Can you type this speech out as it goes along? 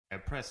Yeah,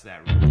 press that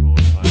record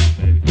button,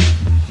 baby.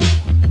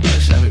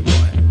 Let's have it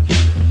right.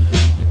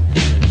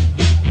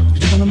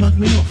 You're trying to mug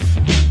me off.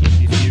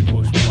 If you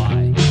push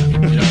play, you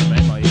know what I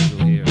mean? My ears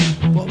will hear it.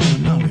 What I want to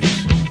know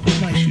is,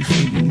 what makes you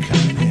think you can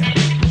come in here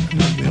and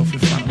mug me off in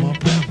front of my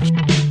pals?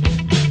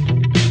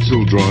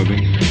 Still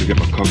driving to get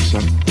my cocks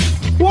up.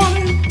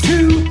 1,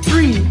 2,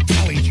 3.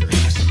 I'll eat your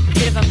ass.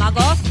 Bit of a mug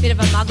off, bit of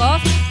a mug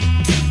off.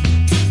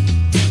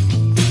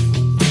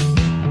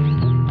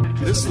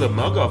 This is the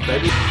mug off,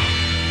 baby.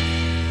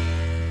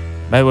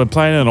 Mate, we're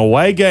playing an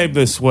away game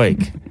this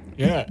week.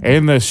 Yeah.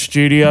 In the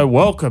studio.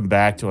 Welcome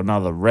back to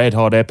another red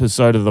hot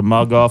episode of the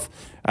Mug Off.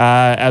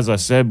 As I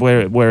said,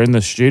 we're in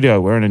the studio.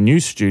 We're in a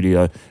new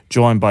studio,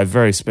 joined by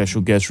very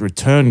special guest,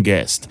 return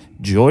guest,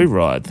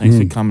 Joyride. Thanks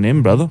for coming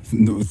in, brother.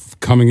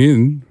 Coming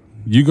in,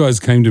 you guys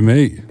came to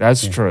me.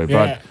 That's true,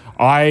 Yeah. but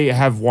I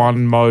have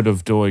one mode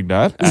of doing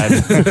that.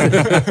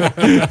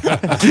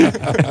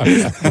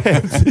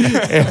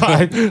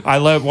 And I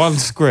learned one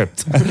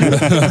script.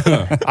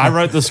 I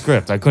wrote the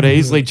script. I could have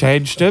easily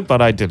changed it,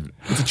 but I didn't.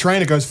 It's a train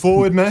that goes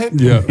forward, mate.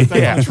 Yeah.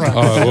 Stay Yeah. on track.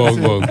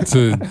 Well,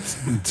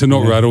 to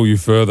not rattle you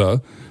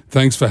further,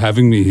 thanks for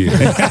having me here.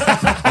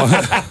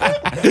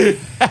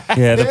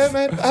 Yeah,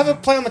 mate. Have a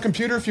play on the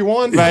computer if you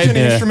want. Mate, Any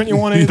instrument you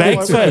want.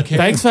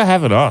 Thanks for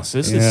having us.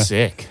 This is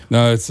sick.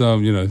 No, it's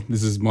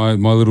this is my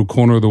little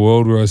corner of the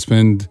world where I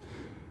spend,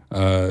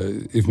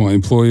 if my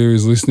employer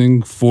is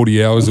listening,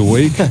 40 hours a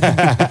week.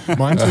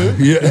 Mine too.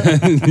 Yeah,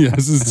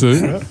 yes, is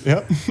too.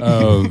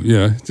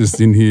 Yep. Just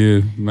in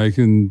here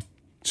making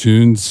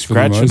tunes, for the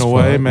Scratching most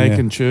away, part.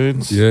 making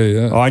tunes.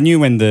 Yeah. Oh, I knew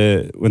when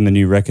the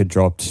new record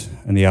dropped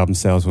and the album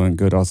sales weren't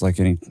good, I was like,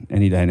 any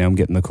day now I'm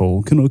getting the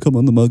call. Can I come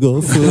on the Mug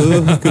Off?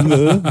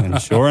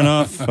 And sure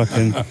enough,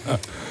 fucking.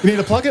 We need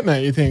to plug it,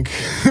 mate. You think?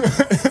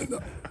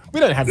 We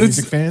don't have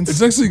music fans.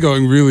 It's actually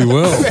going really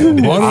well. I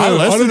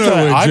don't know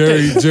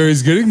where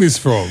Jerry's getting this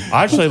from.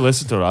 I actually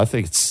listened to it. I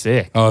think it's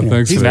sick. Oh,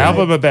 thanks. It's for an that.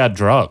 album about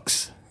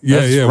drugs.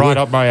 Yeah, That's yeah, right we're-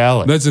 up my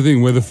alley. That's the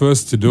thing. We're the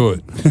first to do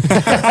it.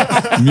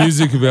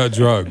 Music about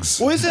drugs.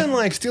 Well, isn't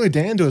like Steely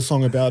Dan do a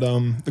song about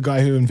the guy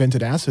who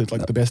invented acid,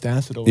 like the best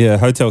acid? Or Yeah,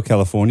 Hotel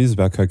California is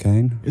about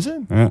cocaine. Is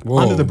it? Yeah. Whoa.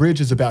 Under the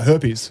Bridge is about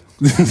herpes.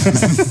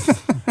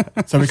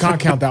 So we can't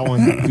count that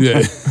one. Yeah.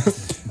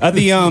 At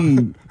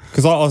the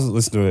because I was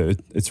listening to it,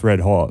 it's red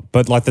hot.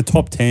 But like the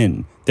top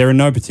 10, they're in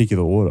no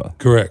particular order.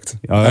 Correct.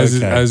 Oh, as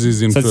okay. is So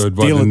it's inferred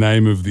by the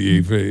name of the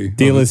EP.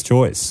 Dealer's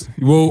choice.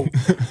 Well,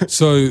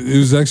 so it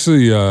was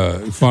actually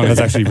funny. That's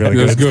actually really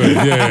It was good.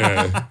 good.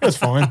 Yeah. That's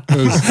fine.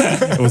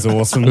 It was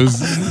awesome. It was,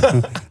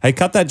 Hey,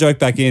 cut that joke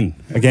back in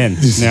again.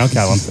 Now,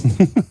 Callum.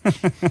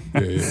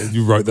 yeah.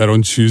 You wrote that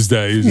on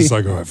Tuesday. You're just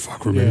like, oh,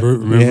 fuck, remember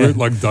Yeah. it?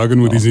 Like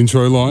Duggan with his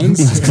intro lines.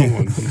 Just come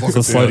on.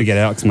 So slow to get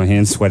out because my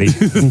hand's sweaty.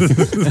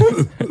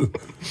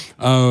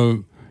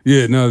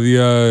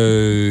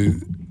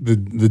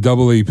 The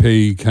double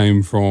EP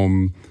came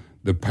from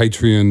the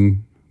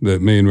Patreon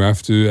that me and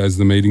Raf do as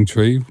the Meeting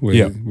Tree.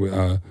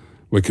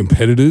 We're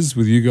competitors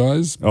with you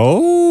guys.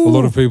 Oh. A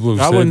lot of people have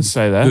I said... wouldn't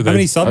say that. they- How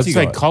many subs I'd you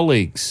say got?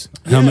 colleagues.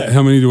 How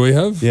many do we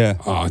have? Yeah.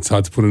 Oh, it's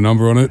hard to put a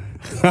number on it.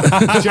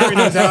 Jerry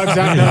knows our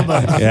exact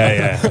number.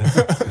 Yeah.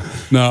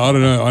 No, I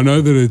don't know. I know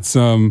that it's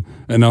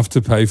enough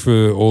to pay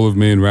for all of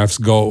me and Raf's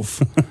golf.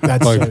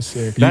 That's Like, so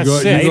sick. That's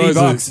sick. You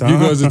 $80, you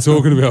guys are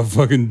talking about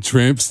fucking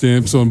tramp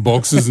stamps on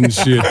boxes and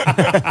shit.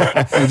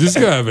 You just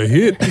gotta have a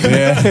hit.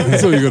 Yeah.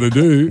 That's all you gotta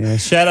do. Yeah,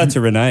 shout out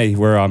to Renee.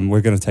 We're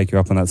going to take you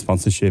up on that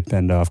sponsorship,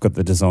 and I've got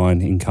the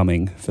design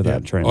incoming for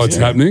that trend. Oh, it's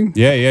happening?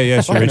 Yeah.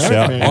 She Fucking reached oath,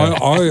 out. man.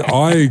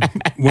 I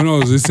when I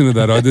was listening to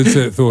that, I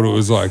thought it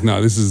was like,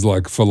 no, this is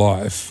like for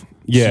life.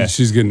 Yeah.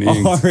 She's getting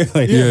inked. Oh,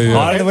 really?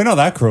 Yeah. Oh, we're not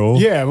that cruel.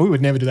 Yeah, we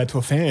would never do that to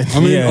a fan. I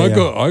mean, Yeah, I yeah.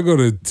 got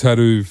a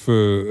tattoo for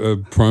a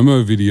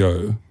promo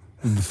video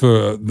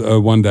for a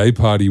one day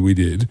party we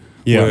did.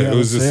 Yeah. where Yeah, it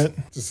was that's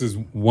just as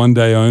one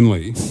day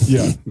only.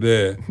 Yeah.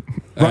 There,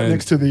 Right And-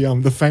 next to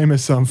the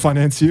famous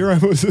financier.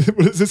 What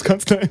is this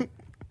cunt's name?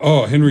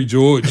 Oh, Henry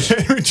George.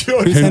 Henry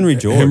George. Who's Henry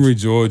George? Henry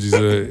George is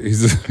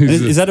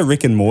Is that a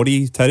Rick and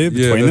Morty tattoo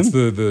yeah, between that's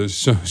them? the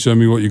show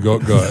me what you got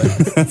guy.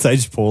 That's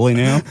aged poorly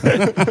now.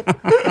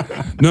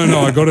 No,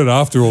 I got it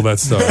after all that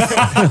stuff.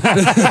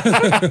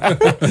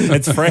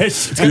 It's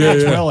fresh. It's going to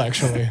age Yeah. well,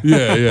 actually.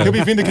 Yeah. He'll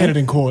be vindicated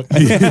in court.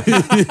 You'll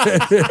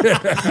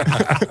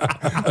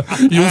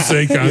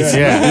see, cunts.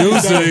 Yeah. You'll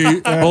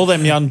see. All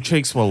them young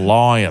chicks were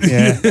lying.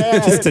 Yeah.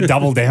 Just to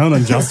double down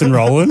on Justin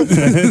Rowland.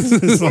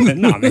 It's like,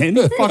 nah, man,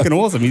 he's fucking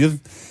awesome.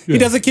 He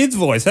does a kid's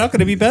voice. How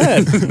could it be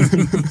bad?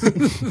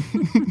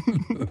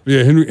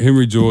 Yeah,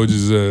 Henry George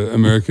is an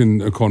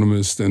American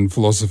economist and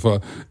philosopher.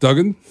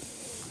 Duggan?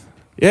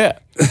 Yeah.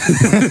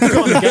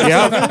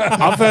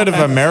 I've heard of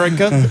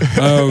America.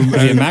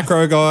 Is he a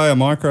macro guy, a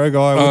micro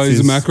guy? What's He's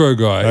his- a macro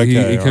guy. Okay, he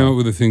right. came up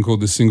with a thing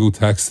called the single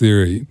tax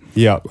theory,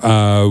 Yeah.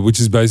 which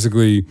is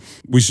basically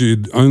we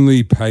should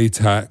only pay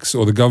tax,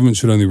 or the government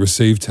should only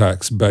receive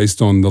tax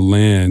based on the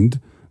land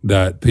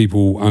that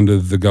people under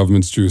the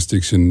government's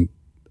jurisdiction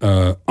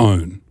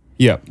own.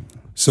 Yeah.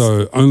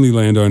 So only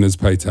landowners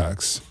pay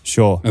tax,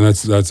 Sure. and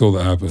that's all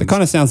that happens. It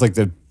kind of sounds like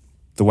the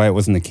the way it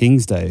was in the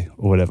King's Day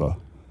or whatever?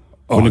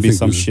 Oh, Wouldn't I it be think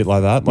some it was shit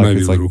like that? Like maybe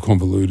it's a like, little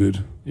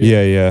convoluted.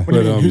 yeah. What do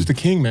you But, mean? Who's the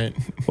king, mate?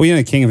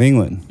 Well, King of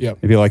England. Yep.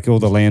 It'd be like all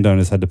the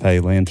landowners had to pay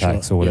land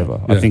tax Sure, or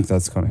whatever. Yeah. I think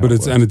that's kind of how But it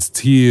it's works. it's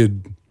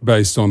tiered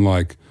based on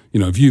like,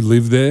 if you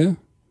live there,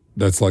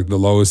 that's like the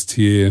lowest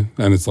tier,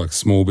 and it's like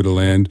small bit of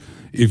land.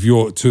 If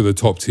you're to the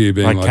top tier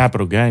being Like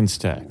capital gains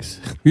tax.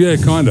 yeah,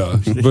 kind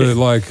of. But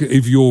like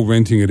if you're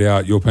renting it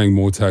out, you're paying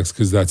more tax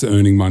because that's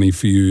earning money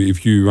for you.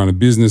 If you run a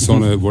business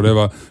on it,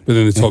 whatever. But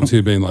then the top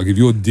tier being like if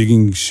you're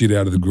digging shit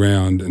out of the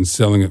ground and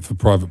selling it for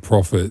private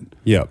profit,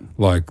 Yep.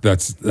 like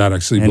that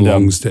actually And,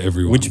 belongs to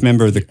everyone. Which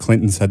member of the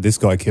Clintons had this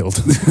guy killed?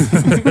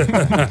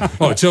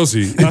 Oh,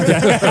 Chelsea.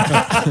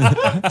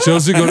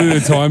 Chelsea got in a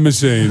time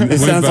machine.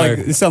 This went back.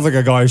 sounds like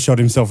a guy who shot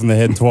himself in the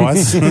head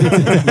twice.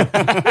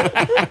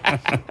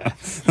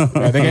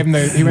 Yeah, they gave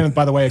him he went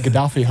by the way of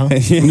Gaddafi, huh?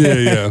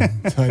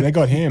 Yeah. So they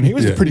got him. He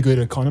was Yeah. a pretty good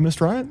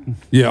economist, right?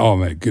 Yeah, oh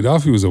mate,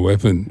 Gaddafi was a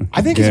weapon.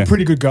 I think he's Yeah. a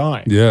pretty good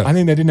guy. Yeah. I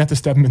think they didn't have to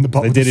stab him in the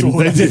butt. They with the did him-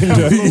 sword. they did him That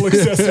was dirty. a little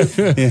excessive.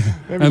 They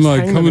were And just like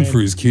hanging coming him. for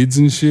his kids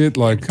and shit,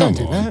 like come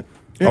Don't do on. that.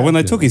 Oh, when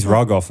they took his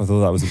rug off, I thought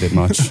that was a bit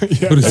much.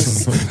 Yeah, But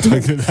it's-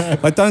 don't do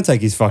that. Like, don't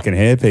take his fucking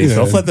hairpiece Yeah.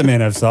 off. Let the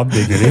man have some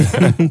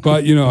dignity.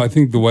 But I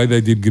think the way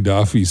they did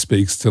Gaddafi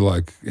speaks to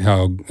like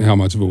how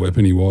much of a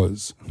weapon he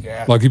was.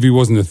 Yeah. Like if he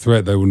wasn't a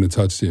threat, they wouldn't have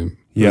touched him.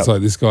 But Yep. It's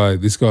like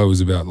this guy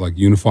was about like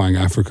unifying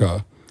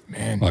Africa.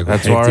 Man. Like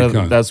That's hectic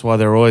cunt. why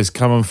they're always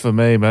coming for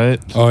me, mate.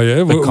 Oh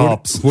yeah, the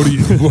cops. What are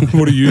you?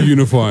 What are you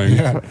unifying?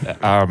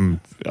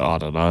 I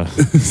don't know.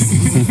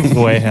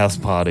 Warehouse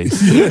parties.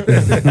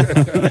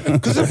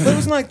 Because there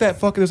was like that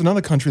there's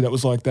another country that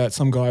was like that.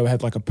 Some guy who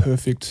had like a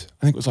perfect,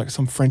 I think it was like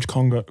some French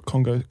Congo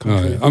country.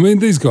 No, I mean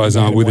these guys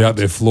aren't without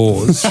their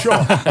flaws. Sure,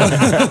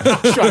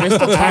 they're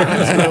still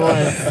tyrants. But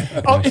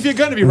like, if you're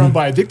going to be run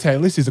by a dictator,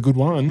 at least he's a good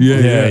one. Yeah.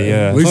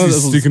 Yeah. At least Well, he's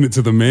this was- sticking it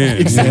to the man.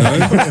 You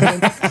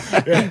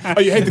know? Oh,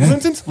 you hate the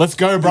Clintons? Let's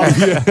go, bro.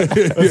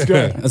 Let's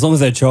go. As long as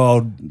their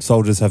child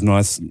soldiers have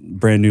nice,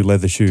 brand new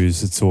leather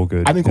shoes, it's all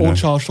good. I think you all know?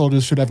 child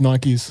soldiers should have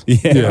Nikes.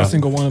 Yeah. Every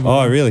single one of them.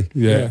 Oh, really?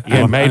 Yeah.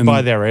 Yeah, made And-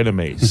 by their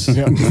enemies.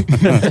 Yeah.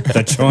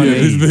 The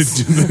Chinese.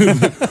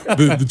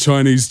 the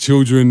Chinese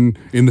children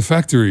in the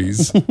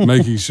factories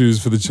making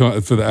shoes for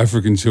the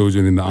African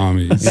children in the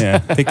armies. Yeah.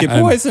 Pick your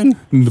And- poison.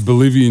 And the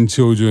Bolivian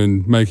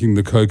children making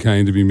the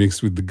cocaine to be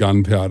mixed with the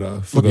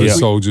gunpowder for those Yeah.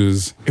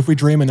 soldiers. If we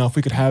dream enough,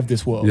 we could have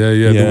this world. Yeah.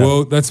 Yeah. The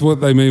world. That's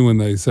what they mean when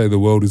they say the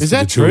world is. Is for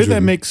that the true? children. They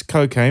mix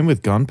cocaine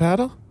with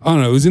gunpowder? I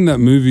don't know. It was in that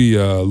movie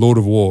Lord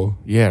of War.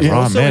 Yeah, Yeah, right,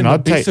 also man. in the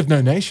I'd Beasts take, of No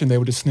Nation, they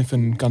were just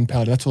sniffing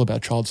gunpowder. That's all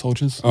about child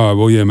soldiers. Oh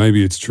well, yeah.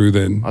 Maybe it's true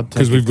then. I'd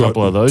take a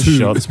couple of those two-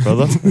 shots,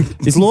 brother.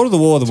 Is Lord of the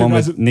War the one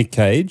guys with Nick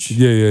Cage?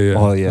 Yeah.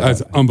 Oh, yeah.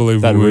 That's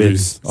unbelievable. That movie.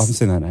 rips. I haven't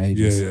seen that in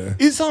ages. Yeah.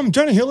 Is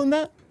Jonah Hill in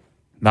that?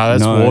 No,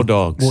 that's No. War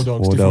Dogs. War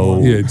Dogs. War different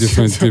one. Dogs.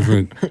 Yeah.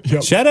 Different.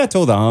 Yep. Shout out to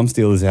all the arms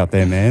dealers out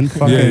there, man.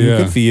 Fucking Yeah.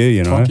 good for you,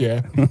 you know. Fuck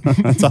yeah.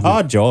 It's a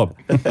hard job.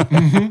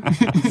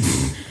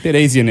 Bit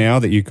easier now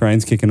that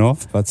Ukraine's kicking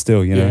off, but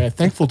still, you know. Yeah,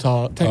 thankless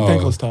task.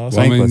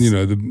 Well, I mean,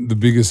 Thankless. the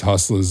biggest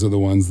hustlers are the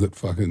ones that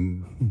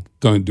fucking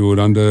don't do it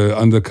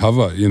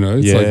undercover. It's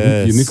like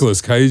Yes. your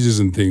Nicolas Cages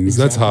and things.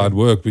 That's hard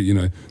work, but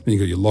then you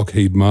got your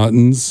Lockheed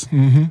Martins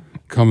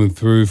coming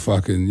through.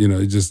 Fucking,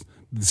 just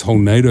this whole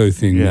NATO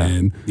thing, Yeah.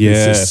 man.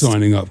 Yes. It's just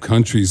signing up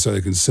countries so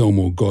they can sell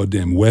more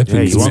goddamn weapons.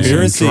 Yeah, you want man.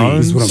 conspiracy.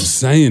 That's what I'm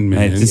saying,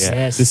 man. Mate, this,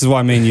 Yes. this is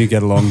why me and you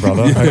get along,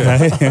 brother.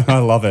 Okay, I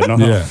love it.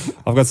 Yeah.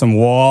 I've got some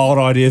wild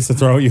ideas to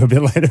throw at you a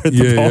bit later at the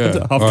Yeah, pod.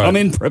 yeah. I've All come right.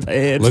 in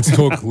prepared. Let's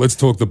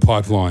talk the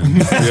pipeline.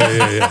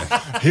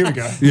 Yeah. Here we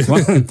go.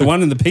 the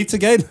one in the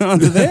Pizzagate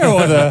under there,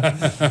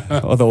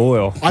 or the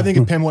oil. I think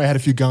if Pemway had a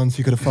few guns,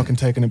 he could have fucking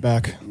taken it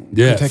back.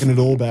 Yeah. Taken it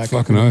all back.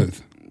 Fucking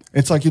oath.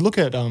 It's like you look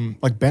at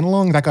like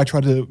Benelong, that guy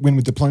tried to win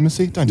with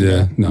diplomacy. Don't do Yeah.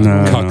 that. No.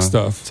 No, Cuck no.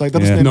 stuff. It's like that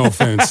was Yeah. never, No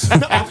offense.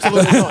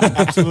 absolutely not.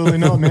 Absolutely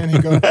not, man. He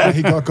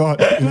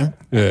got.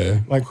 Yeah.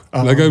 Like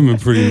They gave him a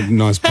pretty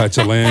nice patch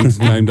of land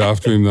named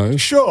after him, though.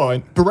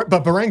 Sure, but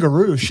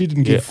Barangaroo, she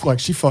didn't give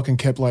she fucking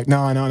kept like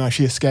no.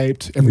 She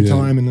escaped every Yeah.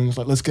 time, and then it's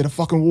like let's get a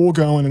fucking war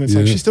going, and it's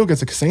like Yeah. she still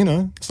gets a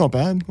casino. It's not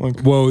bad. Like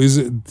Well,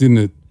 didn't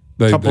it?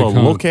 Couple of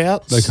can't-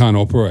 lookouts. They can't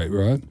operate,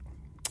 right?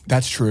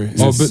 that's true.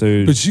 Oh,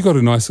 sued. but she got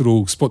a nice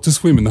little spot to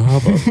swim in the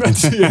harbour.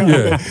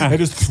 Yeah. They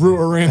just threw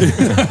her in.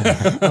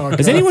 Oh,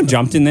 Has God. anyone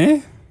jumped in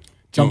there?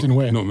 jumped in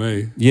where? Not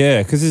me.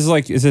 Yeah, because is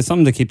there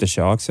something to keep the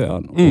sharks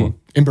out? Or-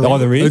 In Barangaroo? Oh,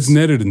 there is. It's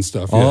netted and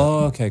stuff. Yeah.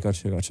 Oh, okay,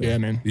 gotcha. Yeah,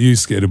 man. Are you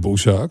scared of bull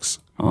sharks?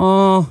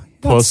 Oh,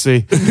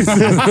 Pussy.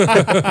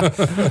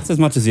 that's as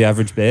much as the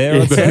average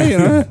bear, I'd say. You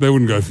know, They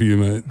wouldn't go for you,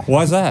 mate.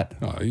 why's that?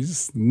 Oh, you're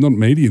just not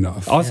meaty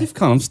enough. Oh, as if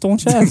I'm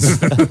staunch as.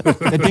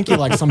 They think you're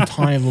like some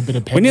tiny little bit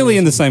of. We're nearly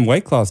in the same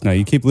weight class now.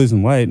 You keep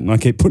losing weight, and I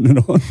keep putting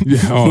it on.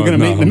 Yeah, We're going to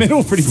meet in the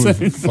middle pretty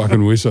soon.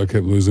 Fucking wish I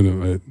kept losing it,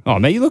 mate. Oh,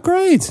 mate, you look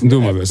great. I'm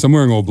doing my best. I'm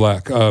wearing all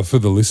black. For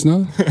the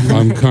listener,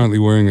 I'm currently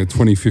wearing a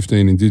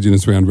 2015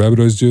 Indigenous Round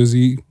Rabbitohs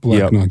jersey, black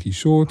Yep. Nike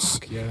shorts,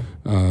 Yeah.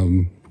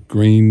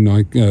 green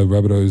Nike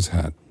Rabbitohs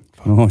hat.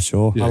 Oh,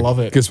 sure. Yeah. I love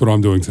it. Guess what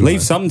I'm doing tonight?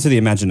 Leave something to the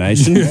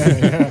imagination.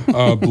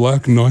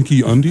 Black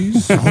Nike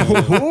undies.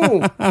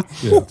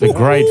 It's a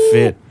great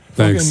fit.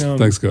 Thanks, Fucking,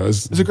 thanks,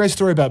 guys. There's a great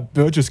story about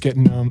Burgess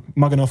getting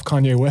mugging off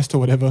Kanye West or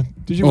whatever.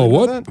 Did you Oh, read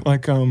what? that?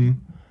 Like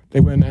they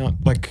went out,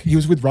 like he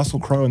was with Russell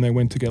Crowe and they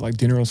went to get like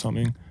dinner or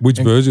something. Which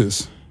And-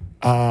 Burgess?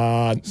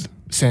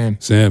 Sam.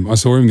 Sam. I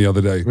saw him the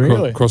other day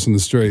Really? crossing the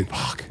street.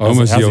 Fuck. I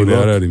almost How's he yelled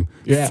out look? at him.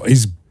 Yeah.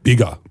 He's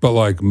bigger, but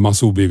like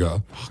muscle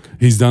bigger.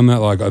 He's done that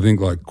like I think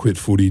like quit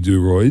footy,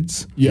 do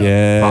roids.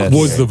 Yeah.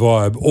 Was the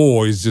vibe,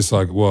 or he's just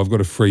like, well, I've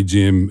got a free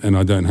gym and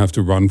I don't have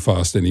to run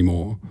fast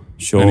anymore.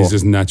 Sure. And he's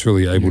just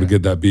naturally able to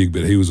get that big,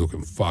 but he was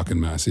looking fucking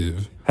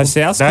massive. Has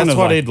South That's kind of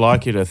what like, he'd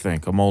like you to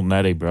think. I'm all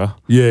natty, bro.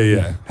 Yeah,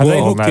 yeah. have they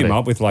Well, hooked him Matty.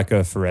 up with like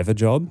a forever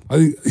job?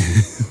 I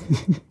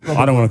think,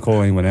 I don't want to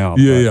call anyone out.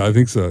 yeah, but yeah, I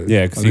think so.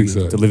 Yeah, I because he think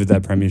so. delivered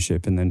that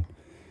premiership and then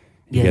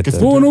you Yeah, get gets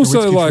the, Well, and The also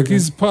Whiskey like treatment.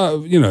 he's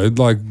part, you know,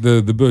 like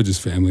the Burgess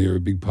family are a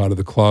big part of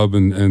the club,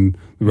 and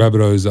the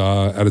Rabbitohs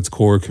are at its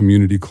core a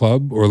community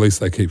club, or at least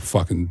they keep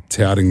fucking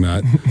touting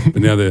that.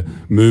 But now they're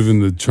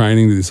moving the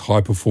training to this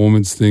high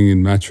performance thing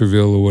in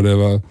Matraville or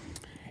whatever.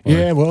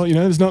 Yeah, well, you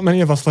know, there's not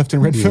many of us left in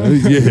Redfern.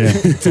 Yeah,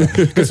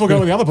 Guess we'll go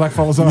where the other black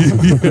fellas are.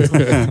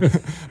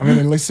 I mean,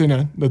 at least, you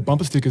know, the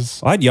bumper stickers.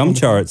 I had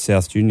Yumcha at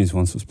South Juniors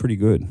once. It was pretty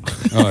good.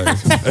 oh,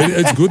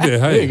 it's good there.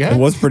 Hey, There you go. It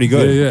was pretty Yeah,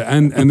 good. yeah,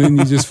 and then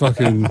you just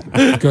fucking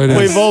go down.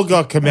 We've all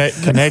got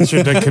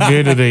connection to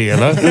community, you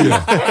know?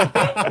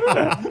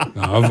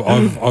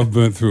 No, I've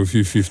burnt through a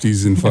few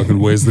 50s and fucking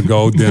where's the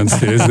gold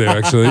downstairs there.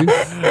 Actually,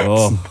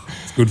 Oh,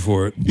 it's good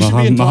for it. You should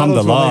be entitled to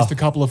Alhamdulillah. at least a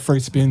couple of free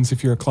spins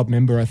if you're a club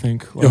member, I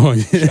think. Like, Oh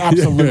yeah,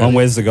 absolutely. on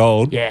Where's the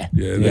Gold? Yeah.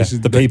 yeah. Yeah,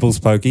 the People's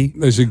Pokey.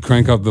 They should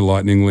crank up the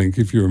lightning link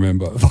if you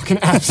remember. Fucking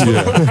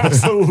absolutely.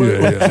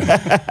 Absolutely.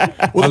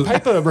 Yeah. Well, the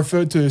paper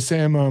referred to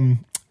Sam.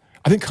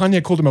 I think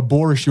Kanye called him a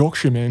boorish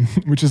Yorkshireman,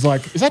 which is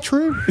like, is that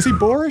true? Is he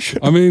boorish?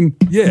 I mean,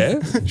 yeah,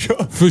 Sure.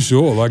 for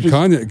sure. Like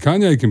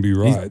Kanye can be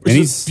right. And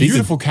he's a-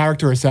 Beautiful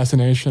character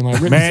assassination. Like,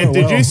 written Man, so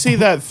did well. you see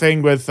that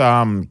thing with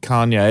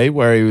Kanye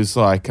where he was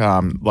like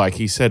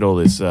he said all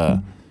this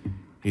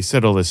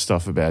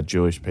stuff about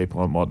Jewish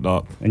people and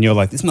whatnot? and you're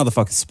like, this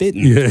motherfucker's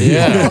spitting.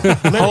 Yeah.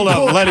 Hold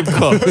up, let him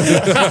cook.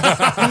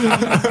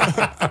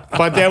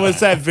 But there was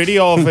that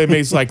video of him.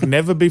 He's like,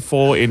 never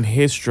before in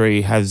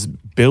history has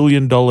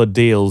billion-dollar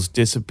deals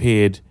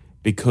disappeared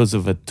because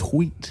of a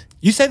tweet.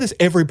 You say this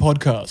every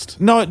podcast.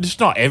 No, just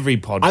not every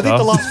podcast. I think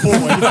the last 4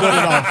 you've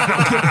got enough.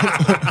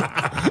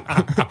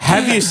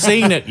 Have you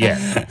seen it yet?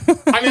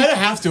 I mean, I don't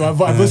have to. I've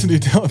listened to you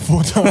tell it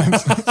 4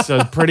 times.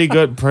 So pretty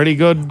good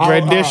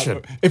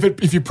rendition.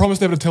 If you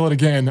promise never to tell it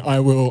again, I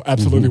will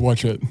absolutely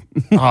watch it.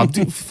 Oh,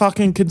 dude,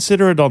 fucking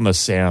consider it on the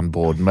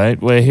soundboard,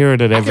 mate. We're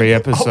hearing it every I'll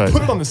episode.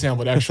 put it on the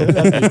soundboard, actually.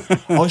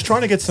 I was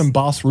trying to get some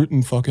Bas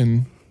Rutten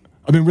fucking...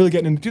 I've been really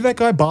getting into... Do that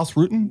guy, Bas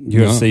Rutten?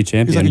 UFC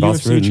champion, He's like a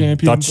Bas UFC Rutten.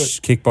 champion,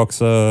 Dutch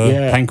kickboxer,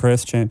 Yeah.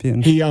 Pancrase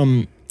champion. He,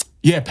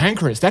 yeah,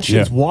 Pancrase. That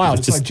shit's Yeah. wild.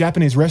 It's It's just- like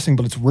Japanese wrestling,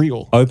 but it's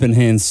real. Open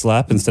hand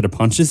slap instead of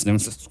punches. And it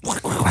was just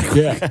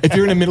Yeah. If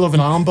you're in the middle of an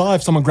armbar,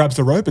 if someone grabs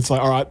the rope, it's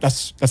like, all right,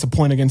 that's a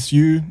point against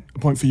you, a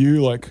point for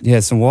you. Like, yeah,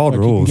 some wild Like,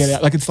 you can rules. get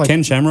out- like, it's like-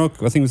 Ken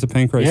Shamrock, I think, was a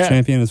Pancrase Yeah.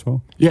 champion as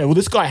well. yeah, well,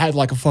 this guy had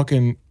like a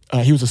fucking...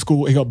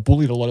 he got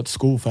bullied a lot at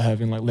school for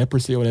having like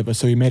leprosy or whatever,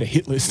 so he made a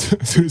hit list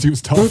as soon as he was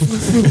tough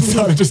and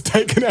started just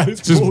taking out his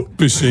Just bull,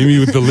 Bashimi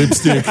with the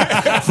lipstick.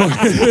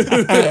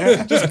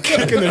 just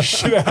kicking the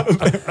shit out of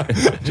them.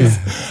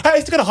 Hey,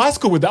 he's got a high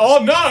school with that.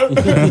 Oh no!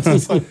 It's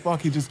just like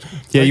fuck. He just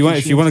Yeah, taking if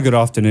shit. you want a good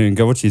afternoon,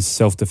 go watch his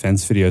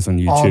self-defense videos on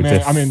YouTube. Oh, man,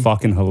 They're I mean,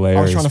 fucking hilarious.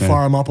 I was trying to man.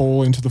 fire him up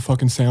all into the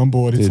fucking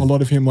soundboard. It's Dude. a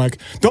lot of him like,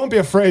 don't be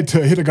afraid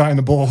to hit a guy in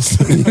the balls.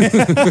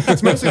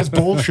 It's mostly his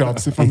ball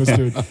shots, if I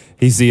understood.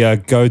 He's the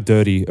go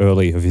dirty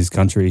early of his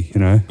country, you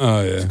know?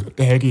 Oh yeah.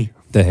 The Heggy.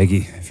 The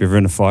Heggy. If you're ever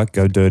in a fight,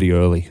 go dirty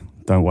early.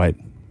 Don't wait.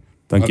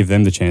 Don't give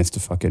them the chance to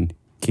fucking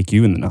kick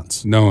you in the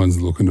nuts. No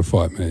one's looking to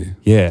fight me.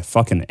 Yeah,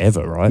 fucking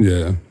ever, right?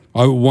 Yeah.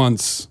 I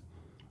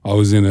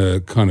was in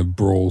a kind of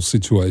brawl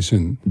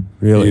situation.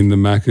 Really? In the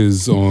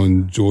Macca's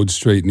on George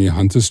Street near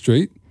Hunter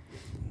Street.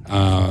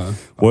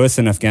 Worse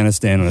than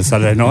Afghanistan on a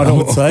Saturday night, I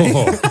would say.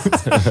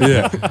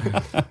 Yeah.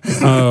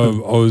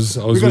 I was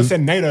We got to with,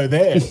 send NATO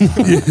there.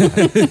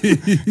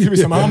 Give me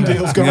some arm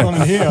deals going on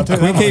in here. I'll tell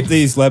you Can we that keep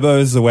these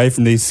Lebos away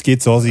from these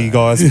skits Aussie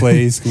guys,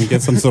 please? Can we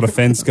get some sort of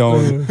fence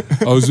going?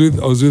 I was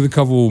with a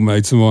couple of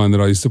mates of mine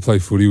that I used to play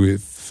footy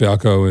with,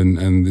 Falco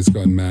and this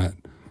guy Matt.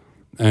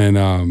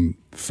 And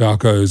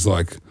Falco's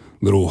like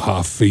little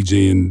half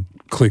Fijian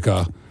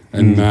clicker,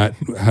 and Matt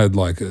had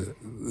like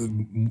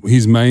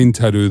his main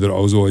tattoo that I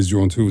was always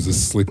drawn to was a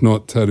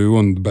Slipknot tattoo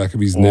on the back of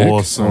his neck.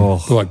 Awesome.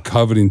 So, like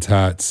covered in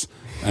tats.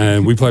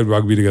 And we played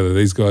rugby together.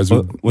 These guys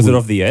Was it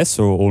of the S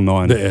or all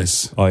 9? the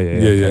S. Oh,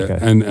 yeah, okay.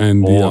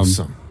 And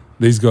Awesome.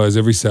 these guys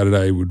every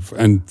Saturday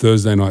and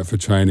Thursday night for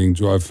training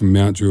drive from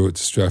Mount Druitt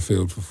to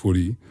Strathfield for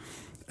footy,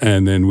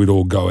 and then we'd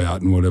all go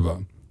out and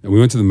whatever. And we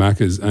went to the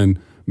Macca's, and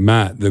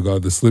Matt, the guy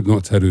with the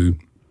Slipknot tattoo,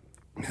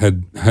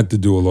 had to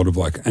do a lot of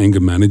like anger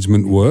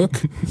management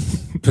work,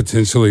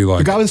 potentially like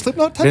The guy with the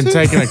Slipknot tattoo? Been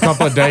taking a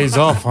couple of days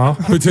off, huh?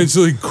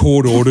 potentially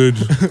court-ordered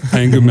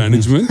anger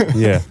management.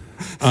 Yeah.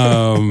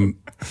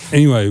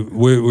 Anyway,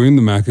 we're in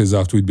the Macca's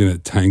after we'd been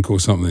at Tank or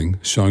something,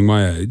 showing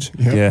my age.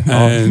 Yeah.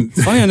 And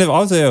Funny, I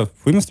was there.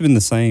 We must have been in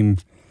the same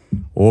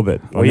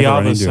orbit. I We never are Oh,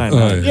 ran the into same.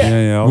 it.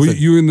 Yeah. I was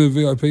You were in the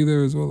VIP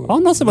there as well? Oh,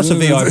 not so much the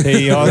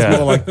VIP. I was Yeah.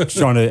 more like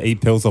trying to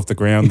eat pills off the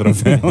ground that I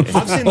found.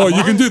 I've seen Oh, the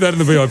you can line. do that in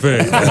the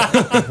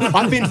VIP.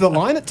 I've been to the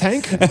line at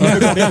Tank.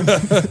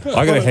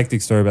 I got a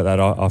hectic story about that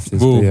after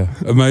this. Well, But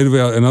yeah. a mate of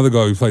another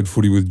guy who played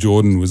footy with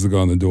Jordan was the guy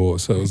on the door.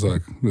 So it was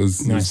like,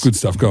 there's good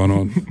stuff going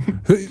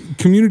on.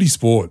 Community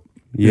sport.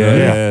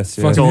 Yes.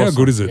 Fucking how awesome.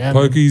 good is it? Yeah,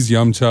 man. Pokies,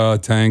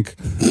 Yumcha, Tank.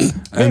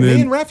 Man, me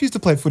then, and Raph used to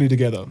play footy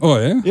together. oh,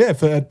 yeah? Yeah,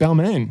 at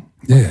Balmain.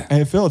 Yeah.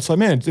 AFL. It's like,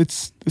 man,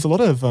 there's a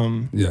lot of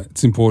Yeah,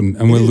 it's important.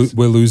 And It is.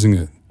 we're losing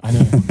it. I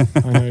know.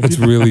 It's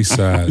really You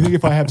sad. think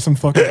if I had some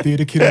fucking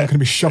theatre kid, I'm going to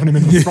be shoving him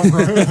in the front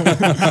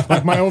row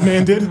like my old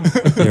man did?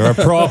 You're a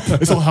prop.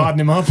 This will harden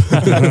him up.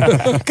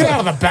 Get out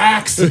of the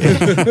backs.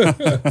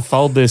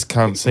 Fold this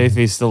cunt, see if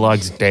he still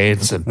likes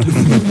dancing.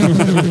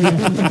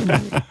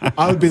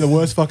 I would be the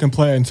worst fucking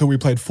player until we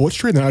played Fort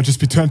Street, then I'd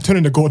just be turned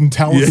into Gordon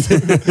Towers.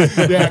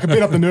 Yeah, I could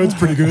beat up the nerds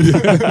pretty good.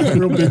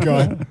 Real big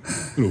guy.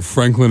 Little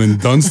Franklin and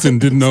Dunstan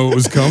didn't know it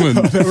was coming.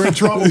 They were in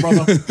trouble,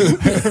 brother.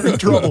 They were in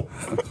trouble.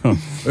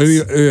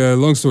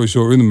 Long story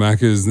short, we're in the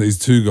Macca's and these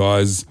two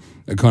guys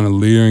are kind of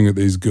leering at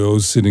these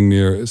girls sitting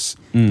near us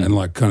and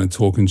like kind of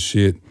talking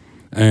shit.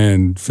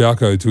 And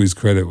Falco, to his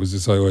credit, was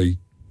just like, "Oh,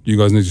 you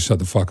guys need to shut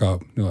the fuck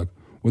up." They're like,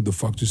 "What the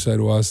fuck did you say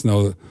to us?"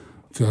 And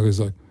Falco's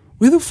like,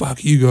 "Where the fuck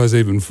are you guys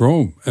even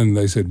from?" And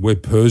they said, "We're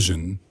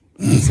Persian."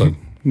 And it's like,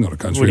 not a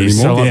country What are you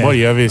anymore. selling? What are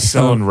you over here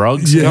selling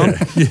rugs? Yeah,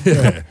 cunt?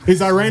 yeah.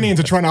 These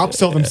Iranians are trying to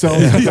upsell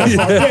themselves.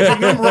 Yeah,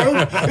 remember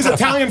Rome? This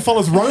Italian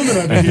fella's Roman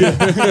over here.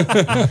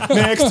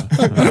 Next.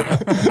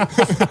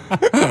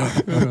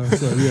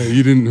 So, yeah,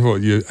 you didn't,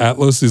 what, your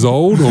Atlas is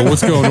old or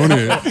what's going on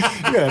here?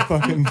 Yeah,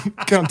 fucking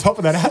get on top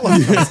of that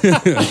atlas.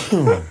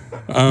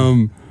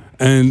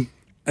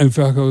 And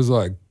Falco was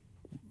like,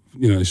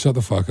 shut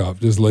the fuck up,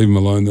 just leave him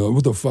alone. They're like,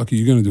 what the fuck are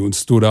you going to do? And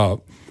stood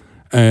up.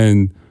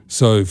 And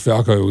so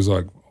Falco was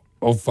like,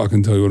 I'll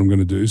fucking tell you what I'm going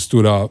to do.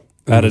 Stood up.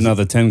 Add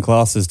another 10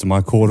 classes to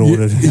my court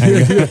ordered.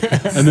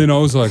 And then I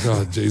was like,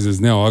 oh, Jesus,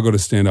 now I got to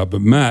stand up.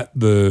 But Matt,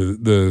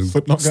 the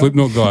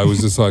Slipknot guy,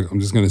 was just like, I'm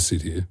just going to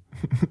sit here.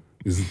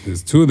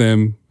 There's two of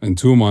them and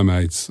two of my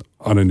mates.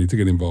 I don't need to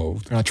get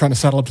involved. Trying to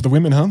saddle up to the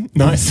women, huh?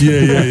 Nice.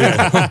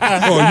 Yeah.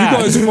 Oh,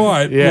 you guys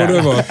fight, Yeah.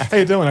 whatever. How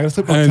you doing? I got a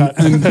slip on And,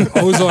 tat. and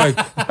I was like,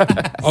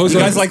 You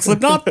guys like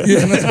Slipknot?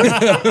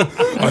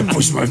 I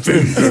pushed my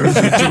finger.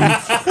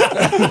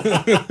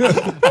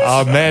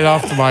 A man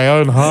after my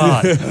own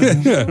heart.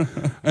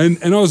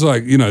 And I was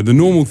like, the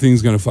normal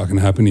thing's going to fucking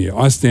happen here.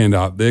 I stand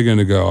up, they're going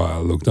to go,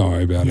 oh, look, don't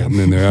worry about it. And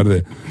then they're out of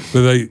there.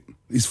 But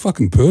these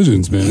fucking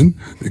Persians, man,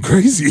 they're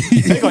crazy.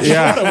 They got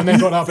shot when they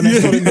got up and they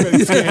still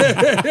didn't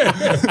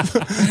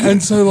stand.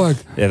 And so, like,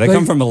 Yeah, they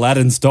come from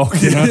Aladdin stock,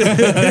 They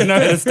know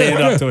how to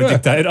stand up to a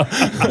dictator.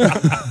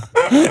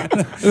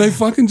 and they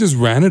fucking just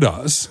ran at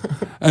us.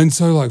 And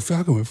so, like,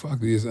 Falcon went, fuck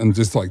this, and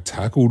just, like,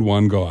 tackled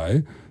one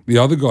guy. The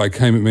other guy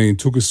came at me and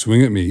took a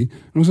swing at me. And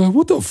I was like,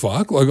 what the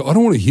fuck? Like, I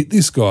don't want to hit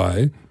this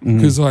guy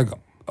because, like,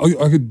 I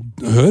could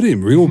hurt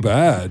him real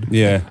bad.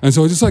 Yeah. And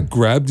so I just, like,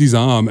 grabbed his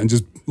arm and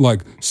just,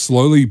 like,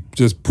 slowly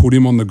just put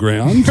him on the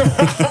ground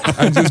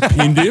and just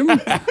pinned him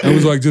and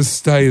was like, just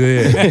stay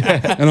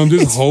there. And I'm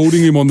just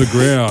holding him on the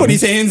ground. Put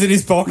his hands in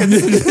his pockets.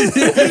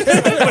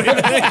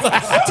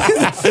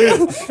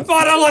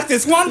 I don't like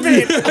this one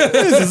bit.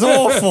 This is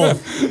awful.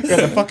 Got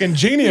a fucking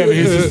genie over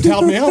here just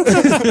towed me out.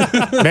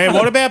 Man,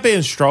 what about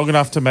being strong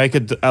enough to make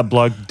a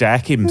bloke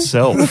dack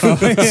himself? Stop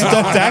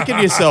dacking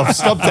yourself.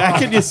 Stop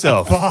dacking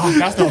yourself. Fuck,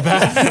 that's not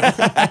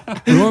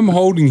bad. When I'm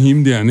holding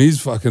him down,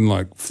 he's fucking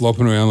like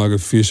flopping around like a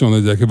fish on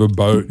the deck of a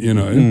boat,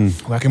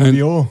 Whacking with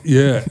the oar.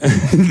 Yeah.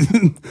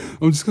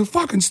 I'm just going,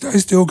 fucking stay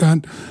still,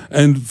 cunt.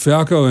 And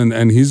Falco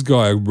and his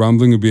guy are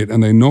rumbling a bit,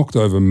 and they knocked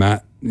over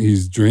Matt,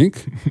 his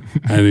drink,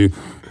 and he,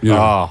 you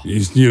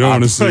don't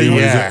want to see him.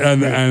 Yeah.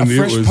 And A it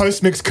fresh was,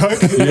 post-mix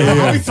Coke.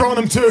 I'll be throwing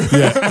them too.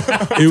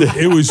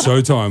 it was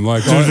showtime.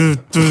 Like,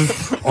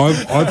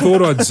 I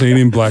thought I'd seen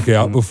him black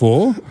out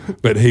before,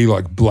 but he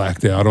like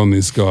blacked out on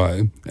this guy.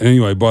 And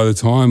anyway, by the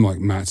time like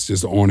Matt's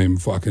just on him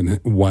fucking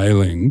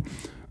wailing,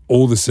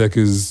 all the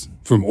seckers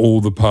from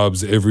all the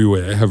pubs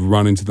everywhere have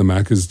run into the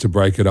Macca's to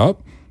break it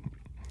up.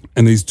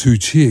 And these two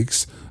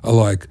chicks are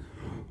like,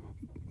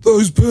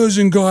 those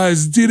Persian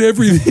guys did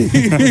everything.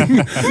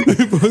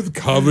 They're both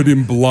covered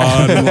in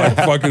blood and like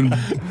fucking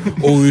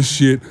all this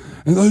shit.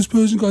 and those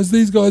Persian guys,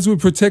 these guys were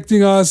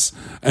protecting us.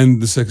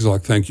 And the Seccas are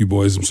like, thank you,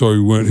 boys. I'm sorry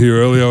we weren't here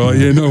earlier. I'm like,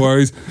 yeah, no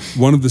worries.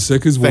 One of the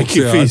Seccas walks Thank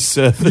you out. for your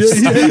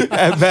service.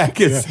 At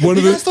Macca's. One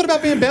of You the guys thought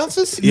about being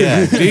bouncers?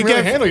 Yeah. Do you really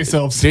get handle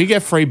yourselves? Do you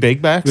get free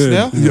Big Macs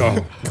now?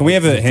 yeah. Can we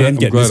have a hand I'm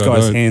get glad this I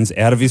guy's don't. hands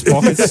out of his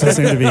pockets? They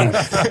seem to be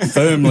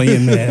firmly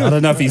in there. I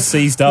don't know if he's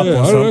seized up Yeah, or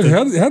I don't something.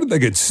 know. How did they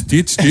get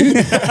stitched in?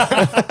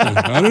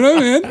 I don't know,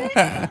 man.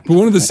 But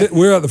one of the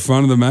we're at the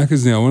front of the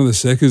Macca's now. One of the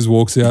Seccas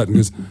walks out and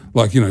goes,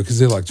 like, you know, because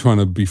they're like trying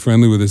to be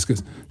friendly with us.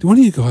 Goes, do one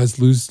of you guys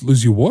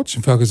lose your watch?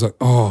 And Falco's like,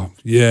 oh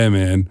yeah,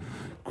 man.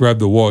 Grab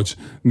the watch,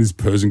 and this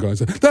Persian guy's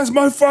like, "That's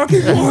my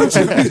fucking watch!"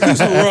 And he just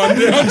run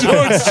down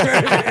George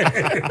Street.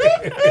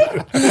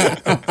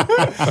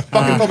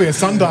 Fucking probably a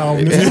sundial.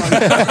 On this one. I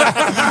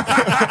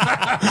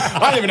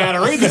don't even know how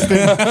to read this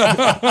thing.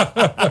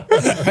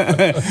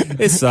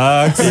 It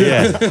sucks.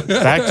 Yeah.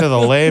 Back to the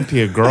lamp,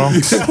 you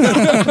gronks.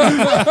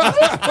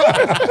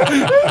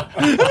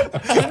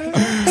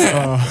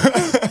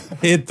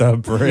 Hit the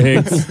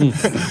bricks.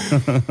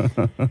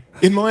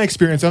 In my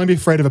experience, I'd only be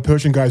afraid of a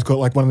Persian guy who's got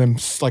like one of them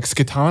like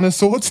skitana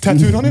swords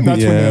tattooed on him.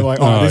 That's when Yeah. they're like,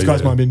 oh, Oh, these guys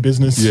yeah. might be in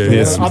business. Yeah, But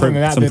yeah. other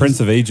than that, Some they're Prince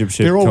just- of Egypt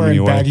shit they're all coming wearing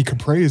your way. baggy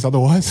capris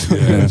otherwise.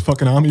 It's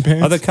fucking army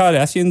pants. Are the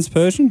Kardashians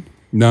Persian?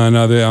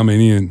 No, they're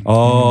Armenian.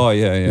 Oh,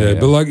 yeah.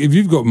 But like, if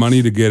you've got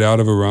money to get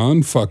out of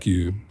Iran, fuck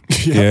you.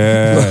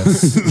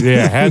 Yes.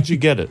 Yeah. How'd you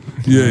get it?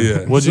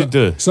 Yeah. What'd you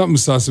do? Something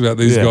sus about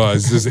these Yeah.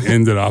 guys just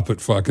ended up at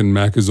fucking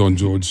Macca's on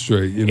George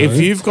Street. You know? If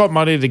you've got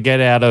money to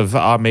get out of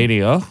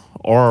Armenia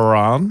or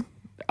Iran,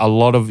 a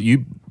lot of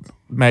you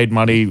made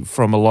money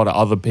from a lot of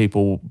other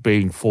people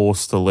being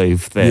forced to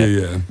leave there.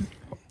 yeah.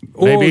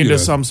 Or, Maybe you into know,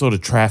 some sort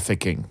of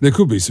trafficking. there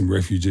could be some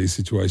refugee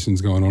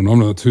situations going on. I'm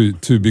not too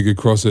big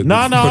across it.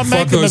 No, but I'm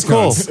fuck making those the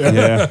call. guys.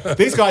 Yeah.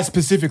 These guys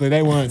specifically,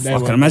 they weren't. I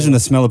can imagine the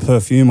smell of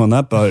perfume on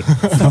that boat.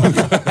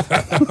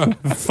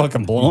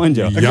 Fucking blind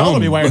you. The girl will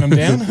be wearing them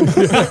down. All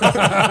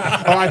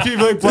right, a few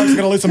blokes are going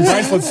to lose some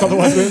bracelets,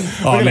 otherwise we're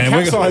going to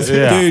capsize.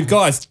 Dude,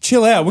 guys,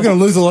 chill out. We're going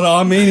to lose a lot of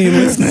Armenian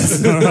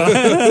listeners. All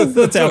right?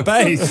 That's our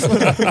base.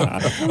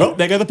 Oh,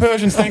 there go the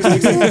Persians. Thanks,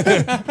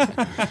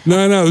 Dixie.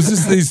 No, it was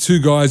just these two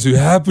guys who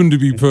happen to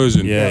be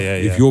Persian. Yeah.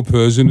 If you're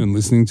Persian and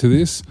listening to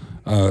this,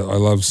 I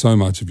love so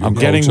much of your I'm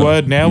culture. getting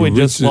word now we You're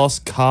just rich-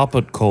 lost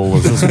carpet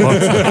callers as well.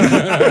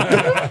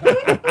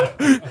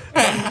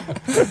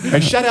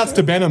 And shout outs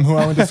to Benham, who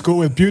I went to school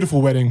with.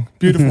 Beautiful wedding.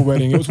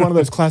 It was one of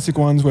those classic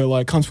ones where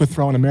like cunts were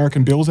throwing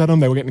American bills at them.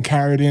 They were getting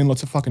carried in,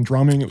 lots of fucking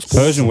drumming. It was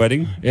Persian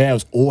wedding. Yeah, it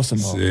was awesome.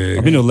 Sick.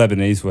 I've been to a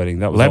Lebanese wedding.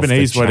 That was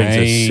Lebanese off the weddings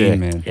are chain, sick.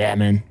 man. Yeah,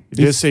 man.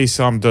 You just see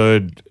some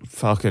dude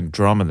fucking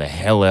drumming the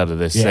hell out of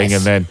this Yes. thing,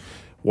 and then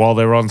while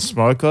they're on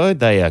smoko,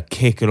 they are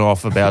kicking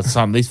off about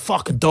something. These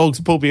fucking dogs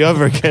pulled me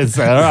over again.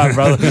 Say, all right,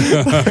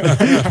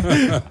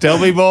 brother. Tell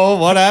me more.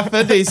 What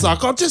happened? He's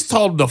like, I just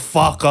told him to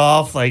fuck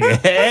off. Like,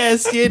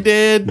 yes, you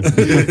did.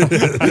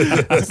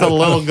 It's the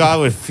little guy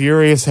with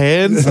furious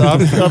hands.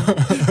 I'm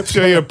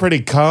sure you're pretty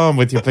calm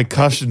with your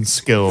percussion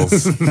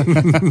skills.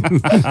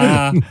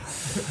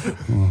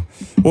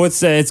 Well,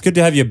 it's good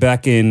to have you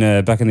back in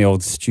the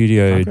old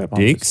studio,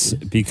 Dix,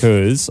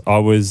 because I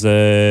was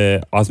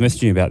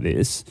messaging you about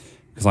this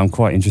because I'm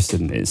quite interested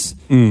in this.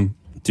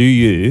 Do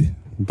you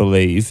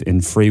believe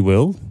in free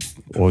will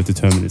or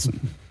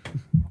determinism?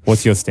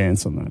 What's your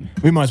stance on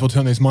that? We might as well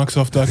turn these mics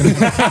off, Doug.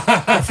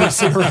 For a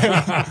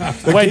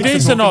cigarette. Wait,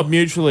 these are not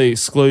mutually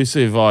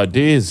exclusive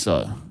ideas,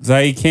 though.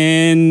 They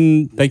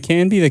can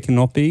be, they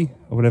cannot be,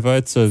 or whatever.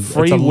 It's a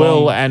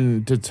Will long-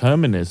 and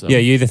determinism. Yeah,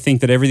 you either think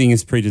that everything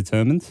is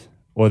predetermined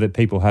or that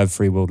people have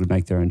free will to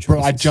make their own choices.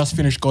 Bro, I just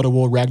finished God of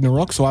War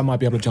Ragnarok, so I might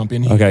be able to jump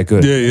in here. Okay,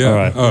 good. Yeah. All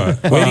right. All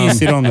right. Where do you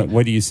sit on that?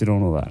 Where do you sit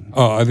on all that?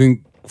 Oh, I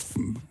think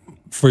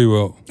free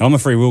will. I'm a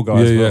free will guy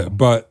as well.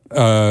 But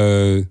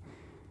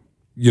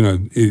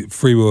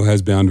free will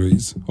has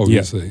boundaries,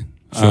 obviously,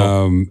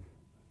 Sure.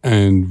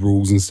 and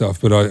rules and stuff.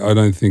 But I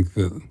don't think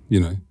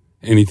that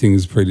anything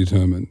is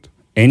predetermined.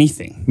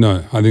 Anything.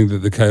 No, I think that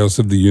the chaos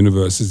of the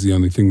universe is the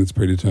only thing that's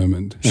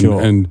predetermined.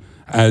 Sure. And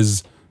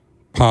as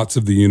parts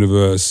of the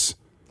universe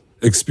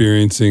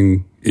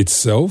experiencing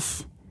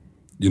itself,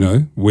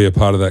 we are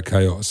part of that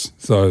chaos.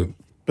 So,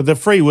 But the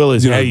free will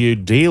is You how know- you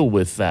deal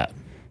with that.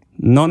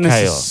 Not Chaos.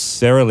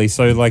 necessarily.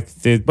 So, like,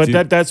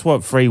 But that's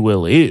what free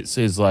will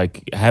is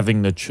like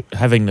having the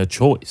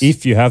choice.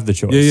 if you have the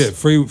choice. yeah.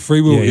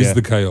 Free will Yeah, is yeah.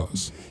 the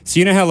chaos. So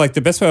you know how like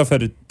the best way I've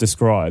heard it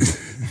described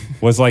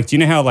was like, do you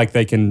know how like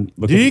they can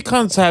look Do at you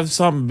cunts have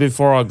something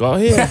before I got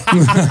here? yeah,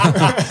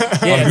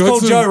 it's got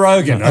called some- Joe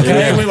Rogan.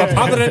 Okay, we were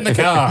pumping it in the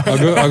car.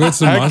 I got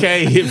some.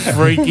 Okay, you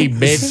freaky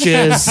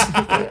bitches.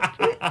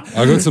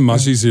 I got some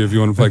mushies here if you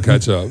want to play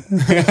catch up.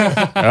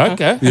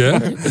 Okay.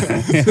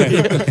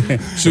 Yeah.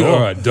 Sure. All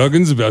right.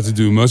 Duggan's about to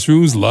do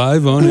mushrooms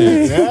live on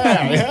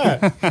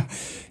air.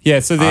 Yeah,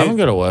 so I'm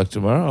going to work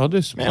tomorrow. I'll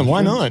do some. Man,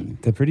 why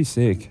not? they're pretty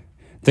sick.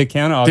 The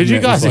counter. Did you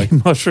argument was guys like,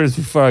 eat mushrooms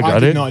before I I got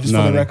did in? not. Just No,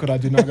 for the no. record, I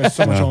did not go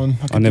so much on.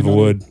 I never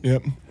would.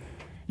 Yep.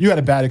 You had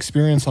a bad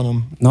experience on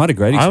them. No, I had a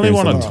great I experience.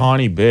 only want a on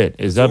tiny bit.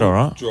 Is that all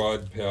right?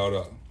 Dried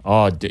powder.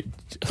 Oh, Do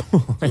you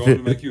want me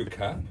to make you a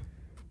cap?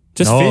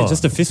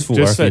 Just a fistful.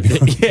 Just I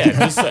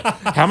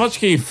reckon. how much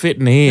can you fit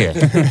in here?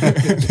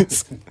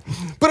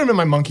 Put him in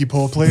my monkey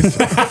paw, please.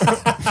 Trying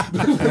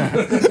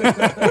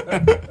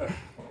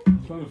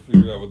to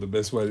figure out what the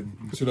best way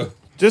should I.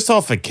 Just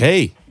off a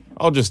key.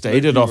 I'll just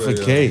eat it off a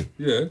key.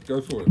 Yeah,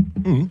 go for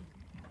it.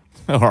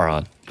 All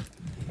right.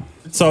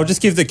 So I'll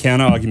just give the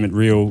counter argument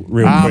real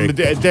quick.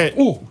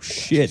 Oh,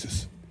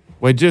 shit.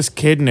 We're just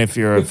kidding. If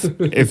you're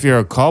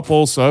a cop,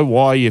 also,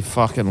 why are you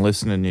fucking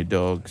listening to your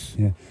dogs?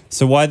 Yeah.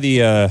 So why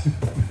the?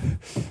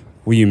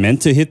 Were you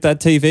meant to hit that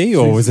TV,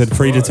 or was it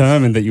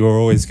predetermined that you were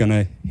always going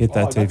to hit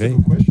that TV? That's a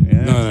good question.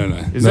 Yeah. No.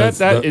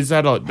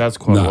 That's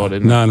quite a lot,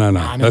 isn't it?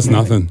 No. That's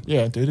nothing.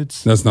 Yeah, dude,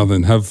 That's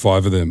nothing. Have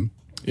 5 of them.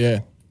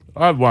 yeah.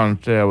 I had one.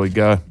 There we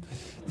go.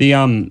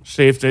 The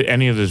See if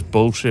any of this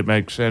bullshit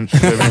makes sense. I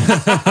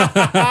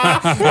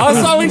was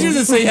so interested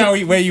to see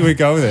where you would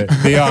go with it.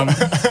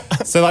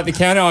 So like the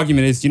counter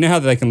argument is, do you know how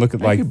they can look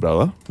at like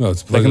brother. Oh,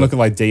 it's a they pleasure. can look at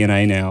like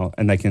DNA now,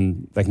 and they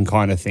can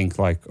kind of think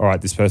like, all right,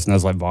 this person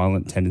has like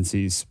violent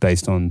tendencies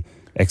based on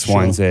X,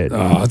 Y, and Z.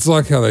 Oh, it's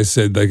like how they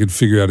said they could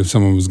figure out if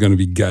someone was going to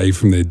be gay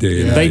from their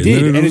DNA. They did,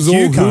 And and it was it's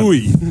you, all cunt.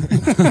 hooey.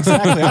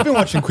 Exactly. I've been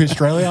watching Quiz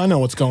Australia. I know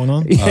what's going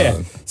on.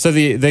 Yeah. So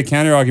the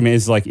counter argument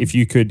is like, if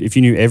you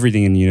knew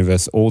everything in the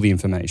universe, all the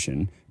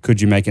information,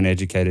 could you make an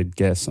educated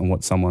guess on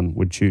what someone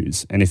would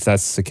choose? And if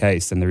that's the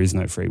case, then there is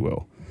no free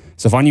will.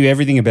 So if I knew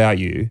everything about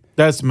you,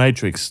 That's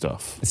Matrix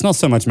stuff. it's not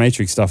so much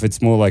Matrix stuff.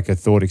 It's more like a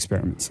thought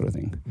experiment sort of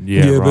thing.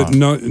 Yeah, right. But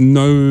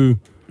no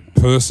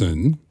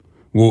person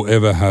will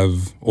ever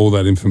have all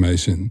that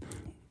information.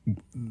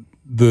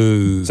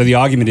 So the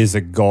argument is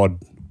that God,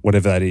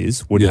 whatever that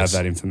is, would Yes. have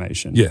that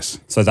information. Yes.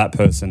 So that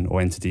person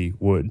or entity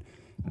would.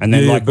 And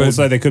then Yeah, but-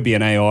 also there could be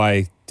an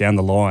AI down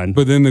the line.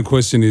 But then the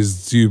question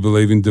is, do you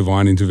believe in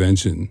divine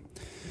intervention?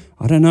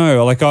 I don't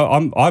know. Like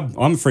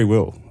I'm free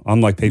will. I'm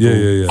like people.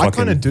 Yeah. I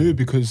kind of do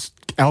because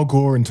Al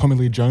Gore and Tommy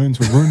Lee Jones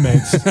were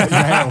roommates at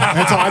Yale.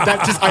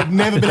 That's I've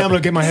never been able to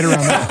get my head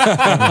around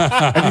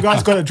that. Have you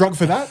guys got a drug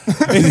for that?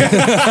 Can you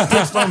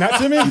explain that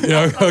to me?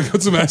 Yeah, I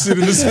got some acid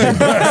in the same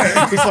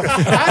bag. He's like,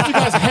 how'd you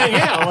guys hang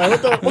out?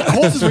 Like, what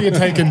courses were you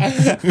taking?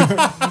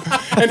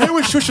 And who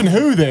was shushing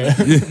who there?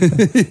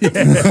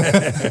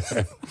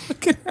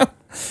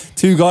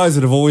 Two guys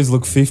that have always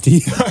looked 50.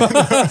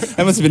 That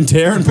must have been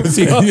tearing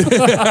pussy up.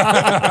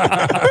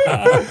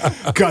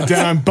 God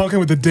damn, I'm bunking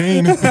with the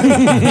dean.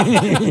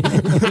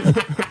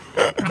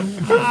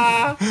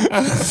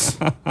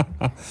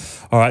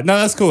 All right. No,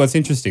 that's cool. That's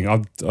interesting.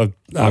 I'm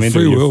into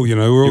Free your- will, we're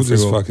all your free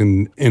just will.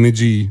 fucking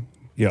energy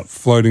Yep.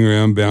 floating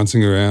around,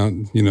 bouncing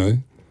around,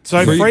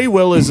 So free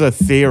will is a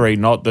theory,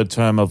 not the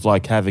term of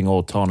like having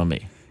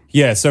autonomy.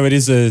 Yeah, so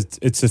it's a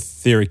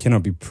theory,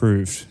 cannot be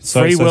proved.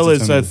 So, Free so will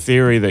it's is a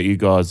theory that you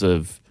guys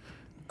have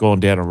gone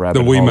down a rabbit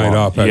That we hole made on.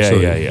 up,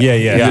 actually. Yeah.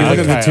 You look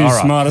at the okay, two all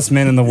right. smartest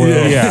men in the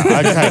world. Yeah,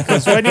 okay.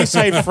 Because when you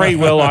say free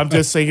will, I'm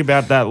just thinking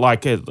about that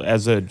like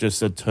as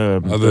just a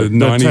term. The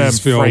 90s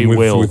film with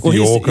Well, the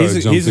orca here's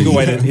a jumping. good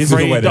way to. Here's a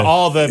good way to.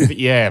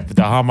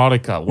 the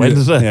harmonica.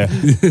 When's it? Yeah.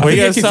 We're You're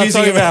going to start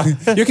talking about.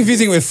 You're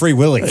confusing it with free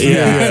willing.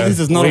 Yeah. This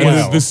is not We- a What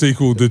wow. is the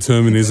sequel,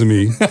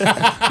 Determinism-y?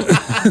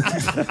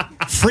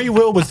 Free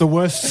Will was the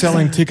worst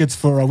selling tickets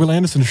for a Will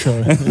Anderson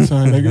show. So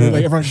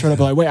everyone showed up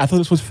like, wait, I thought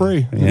this was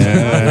free.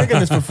 Yeah. You're getting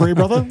this for free,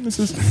 brother. This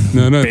is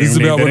No, this is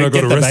about when I got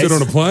Get the arrested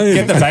bass. on a plane.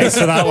 Get the bass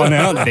for that one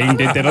out. Ding,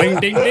 ding, ding,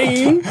 ding,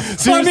 ding.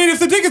 So, I mean, if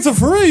the tickets are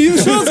free, you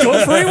sure it's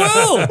got free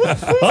will.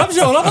 I'm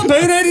showing up. I'm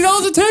paying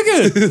 $80 a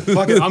ticket.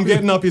 fucking. I'm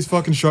getting up his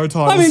fucking show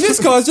titles. I mean, this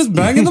guy's just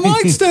banging the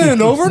mic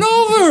stand over and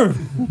over.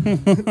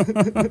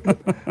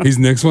 His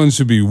next one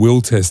should be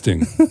will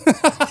testing.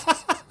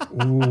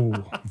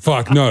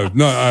 Fuck, no,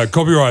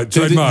 copyright,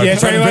 trademark. Yeah,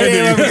 patent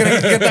we're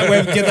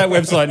pending. gonna get that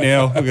website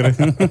now. We're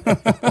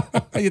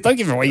gonna. You don't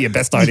give away your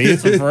best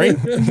ideas for free.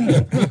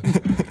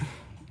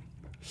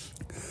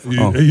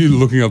 Are you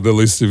looking up the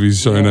list of his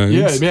show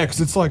names? yeah,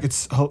 because it's like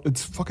it's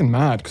fucking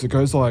mad because it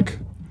goes like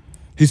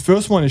his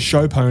first one is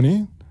Show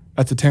Pony.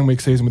 That's a 10-week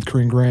season with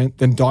Corinne Grant.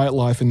 Then Diet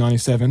Life in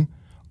 '97,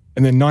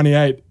 and then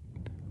 '98.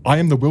 I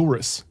Am the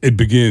Wilrus. It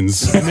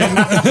begins.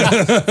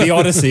 The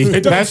Odyssey.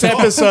 That's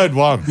episode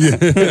 1. Yeah.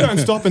 They don't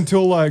stop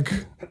until like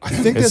I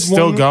think It's there's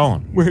still one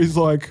going. where he's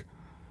like,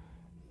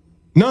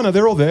 no,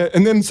 they're all there,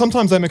 and then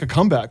sometimes they make a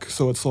comeback.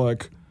 So it's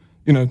like,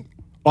 I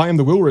Am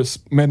the Wilrus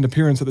made an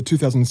appearance at the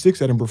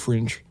 2006 Edinburgh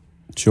Fringe.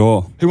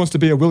 Sure. Who Wants to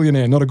Be a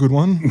Willionaire? Not a good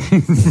one.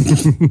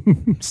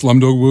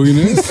 Slumdog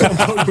Millionaires.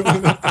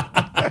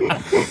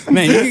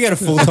 Man, you could get a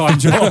full-time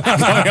job.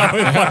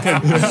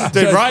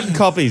 Dude, writing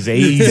copy's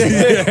easy.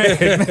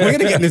 We're gonna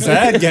get in this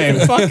ad game.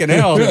 Fucking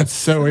hell. It's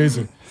so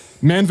easy.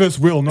 Man vs.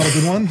 Will, not a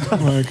good one.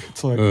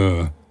 It's like,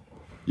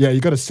 yeah, you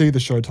got to see the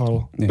show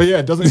title. Yeah. But yeah,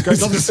 it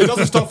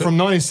doesn't stop from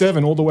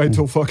 '97 all the way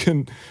till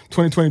fucking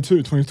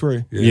 2022,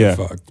 23. Yeah.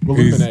 Fuck. We'll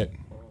He's- eliminate.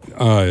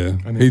 Oh, yeah.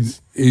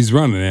 He's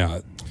running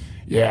out.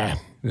 Yeah.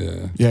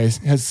 Yeah. Yeah, he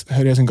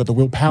hasn't got the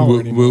willpower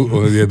anymore.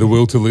 The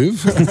will to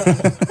live.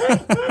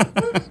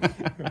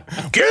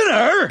 Get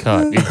her!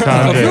 You can't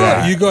I do feel like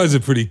that. you guys are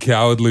pretty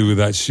cowardly with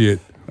that shit.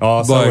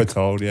 Oh, so Like- we're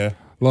told, yeah.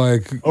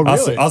 Like, Oh,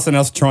 really? Us and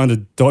us trying to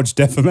dodge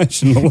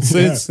defamation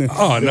lawsuits.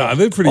 oh no,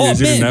 they're pretty Oh,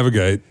 easy man. to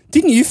navigate.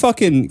 Didn't you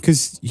fucking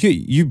because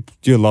you're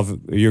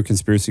a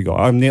conspiracy guy.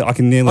 I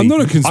can nearly. I'm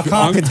not a I can't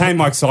I'm- contain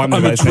my excitement.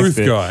 I'm a about this next truth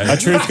bit. guy. A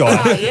truth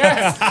guy.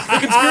 Yes,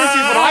 the conspiracy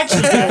is what I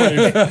choose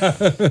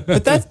to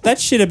believe. But that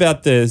shit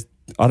about the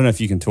I don't know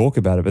if you can talk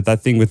about it, but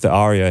that thing with the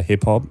Aria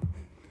hip hop.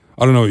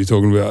 I don't know what you're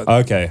talking about.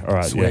 Okay, all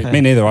right. Yeah.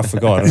 Me neither. I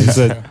forgot. It's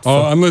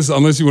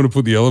Unless you want to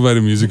put the elevator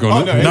music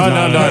on it. no.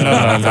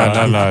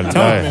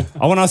 No.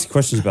 I want to ask you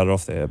questions about it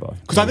off the air, but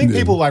Because I think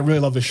people like really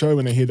love the show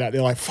when they hear that.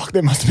 They're like, "Fuck,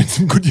 there must have been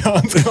some good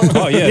yarns going on."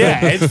 oh yeah,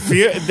 Yeah, it's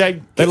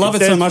they love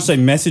it so much they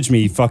message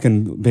me,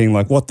 fucking being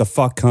like, "What the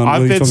fuck, cunt?" I've What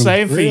are you been talking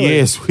saying for Really?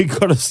 years, we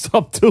got to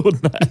stop doing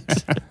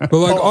that. But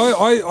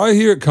like, I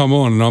hear it come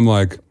on, and I'm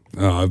like,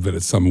 oh, I bet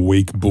it's some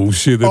weak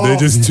bullshit that they're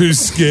just too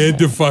scared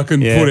to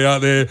fucking Yeah. put out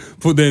there,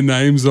 put their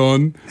names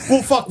on.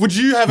 Well, fuck, would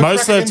you have a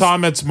Most crack of the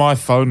time, it's my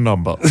phone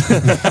number. It's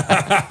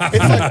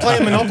like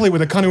playing Monopoly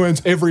with a cunt who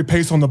owns every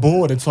piece on the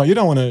board. It's like you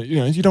don't want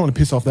to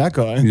piss off that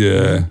guy.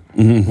 Yeah.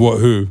 What?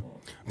 Who?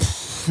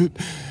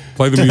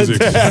 Play the music.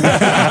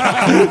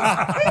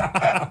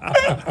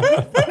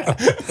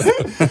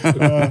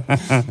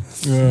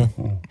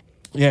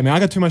 Yeah, man, I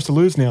got too much to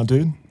lose now,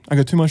 dude. I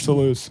got too much to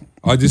lose.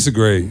 I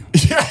disagree.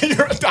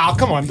 Yeah,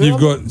 come on, dude.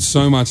 You've got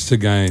so much to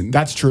gain.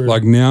 That's true.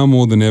 Like now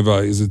more than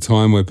ever is a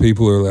time where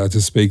people are allowed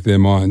to speak their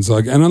minds.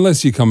 Like, and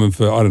unless you're coming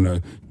for, I don't know,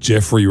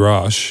 Jeffrey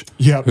Rush,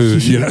 Yep. who,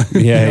 you know,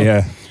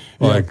 Yeah.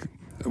 like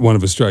one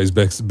of Australia's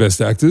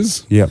best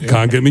actors. Yep.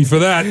 Can't get me for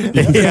that.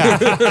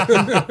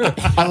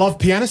 I love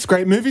Pianist,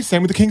 great movie.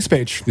 Same with The King's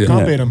Speech. Yeah.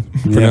 Can't beat him.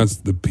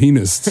 Pronounced the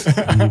penis.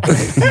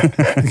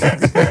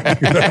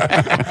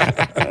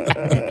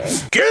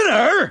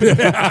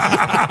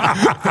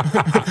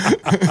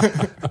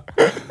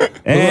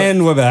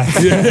 And we're back.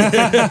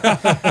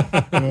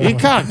 You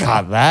can't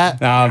cut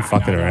that. Nah, I'm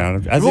fucking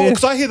around. As Well, if-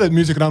 because I hear the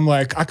music and I'm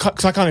like, I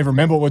can't even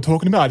remember what we're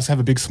talking about. I just have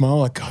a big smile,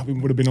 like, God, we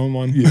would have been on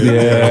one.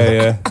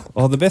 yeah.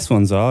 Well, the best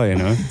ones are, you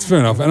know. It's fair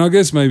enough. And I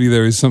guess maybe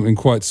there is something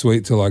quite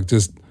sweet to like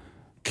just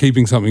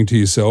keeping something to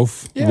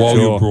yourself while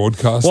Sure. you're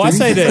broadcasting. Well,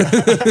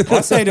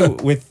 I say to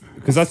with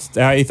because that's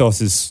our ethos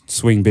is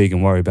swing big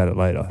and worry about it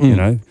later. You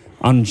know,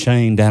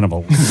 unchained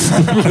animals.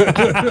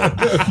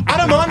 I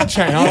don't mind the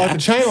chain. I like the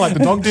chain. I like the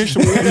dog dish.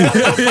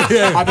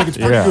 I think it's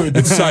pretty good.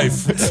 It's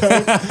safe.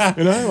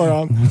 You know,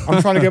 like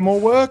I'm trying to get more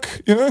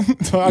work. You know,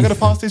 so I got to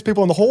pass these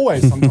people in the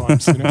hallways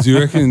sometimes. You know? Do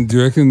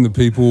you reckon the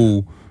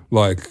people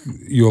like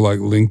your like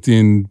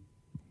LinkedIn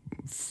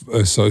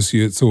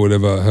associates or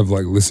whatever have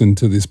like listened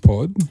to this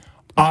pod?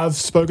 I've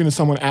spoken to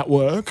someone at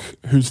work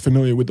who's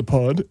familiar with the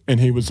pod, and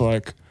he was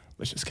like,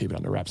 "Let's just keep it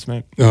under wraps,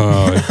 mate."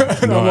 Oh,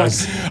 And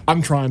nice. I'm like,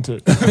 I'm trying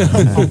to.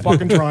 I'm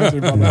fucking trying to,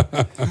 brother.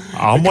 I'm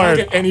Can't wearing,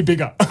 get any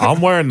bigger.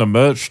 I'm wearing the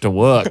merch to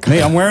work.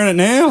 Me, I'm wearing it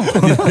now.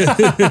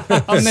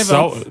 I'm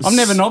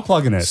never not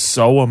plugging it.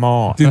 So am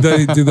I. Did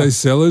they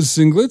sell as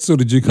singlets or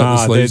did you cut the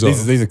Nah, sleeves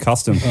off? these are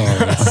custom.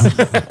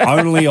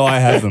 Only I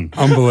have them.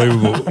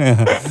 Unbelievable.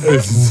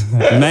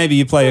 Maybe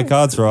you play your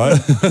cards right.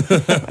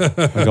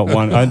 I got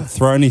one.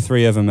 Only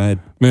 3 ever made.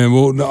 Man,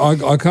 well, no,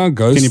 I can't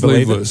go Can you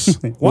believe it?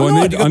 sleeveless. Why Well,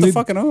 not? You got the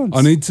fucking arms.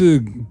 I need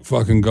to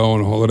fucking go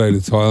on holiday to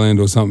Thailand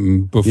or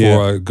something before Yeah.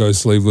 I go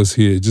sleeveless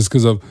here, just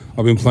because I've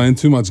been playing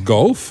too much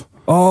golf.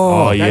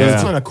 Oh, That is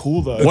yeah. kind of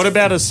cool, though. What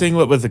about a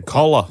singlet with a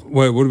collar?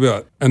 Wait, what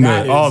about and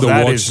That the, is- the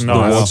that watch is the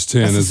nice. watch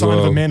tan That's the as sign well?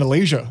 of a man of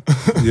leisure.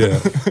 Yeah,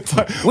 It's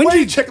like, what are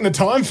you checking the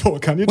time for,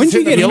 cunt? You're When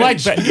just did you hitting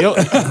get the in?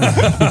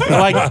 You're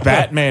like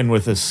Batman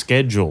with a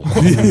schedule.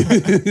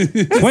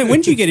 When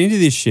did you get into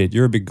this shit?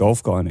 You're a big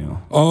golf guy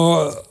now.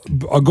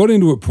 I got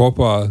into it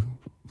proper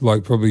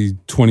like probably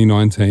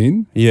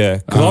 2019. Yeah,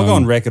 because I'll go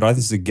on record. I think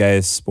it's the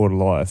gayest sport of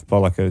life by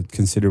like a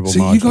considerable See,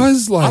 margin. you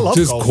guys I like love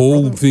just golf,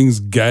 call brother. things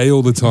gay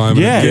all the time.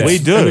 Yeah, and it we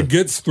gets, do. And it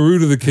gets through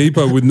to the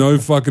keeper with no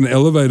fucking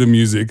elevator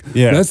music.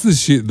 Yeah. That's the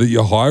shit that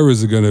your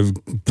hirers are going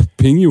to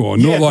ping you on.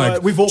 Yeah, Not like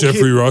but we've all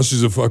Jeffrey Rush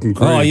is a fucking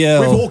creep. Oh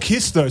yeah, We've all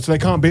kissed, though, so they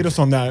can't beat us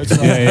on that. It's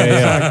like,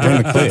 yeah. We're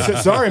in the clear.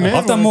 Sorry, man.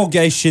 I've done more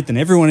gay shit than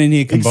everyone in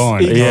here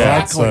combined.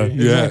 Exactly. So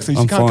Exactly.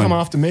 I'm You can't fine. come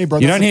after me,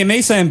 brother. you don't hear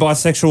me saying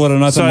bisexual at an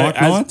open So mic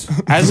night.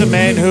 as a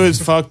man who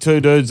has fucked 2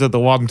 dudes at the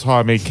one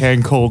time, he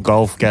can call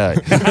golf gay.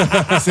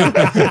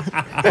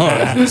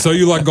 Oh, so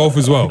you like golf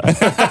as well?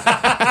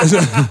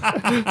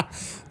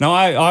 No,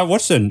 I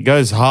watched it. He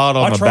goes hard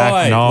on I the tried.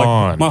 back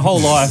 9. Like, my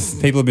whole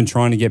life, people have been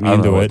trying to get me I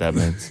don't know into what it. that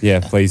means. Yeah,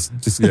 please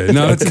just Yeah,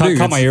 no, that's the thing.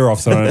 cut my ear off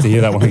so I don't have to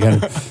hear that one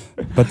again.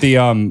 But the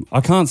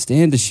I can't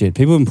stand the shit.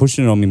 People have been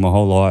pushing it on me my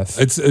whole life.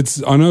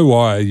 It's. I know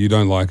why you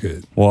don't like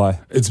it. Why?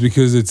 It's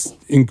because it's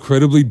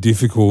incredibly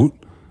difficult,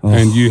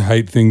 and you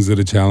hate things that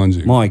are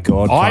challenging. My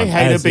God, I cunt.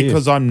 hate it As if.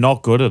 because I'm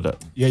not good at it.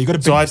 Yeah, you got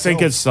to. So I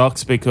think it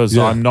sucks because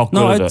Yeah. I'm not good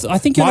No, at it's, it. I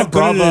think you're my not good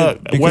brother, at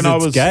it because when I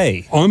it's was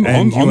gay. I'm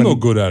And you not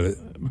and- good at it.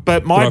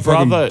 But my But I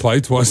fucking brother, play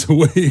twice a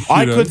week.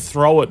 I you know? could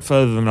throw it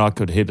further than I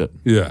could hit it.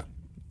 Yeah.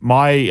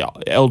 My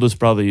eldest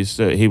brother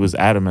he was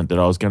adamant that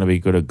I was going to be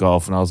good at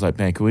golf, and I was like,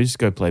 man, can we just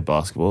go play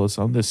basketball or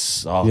something? This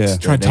sucks. Yeah.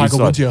 Try And he's Tiger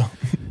like, Woods, you.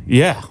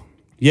 Yeah.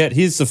 Yet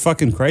here's the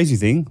fucking crazy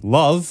thing: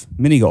 love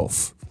mini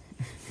golf.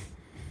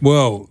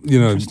 Well,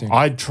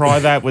 I'd try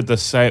that with the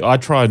same. I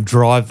try and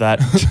drive that.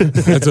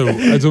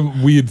 that's a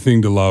weird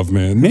thing to love,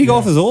 man. Mini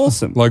golf is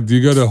awesome. Like, do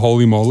you go to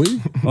Holy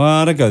Moly? Well,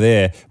 I don't go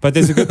there, but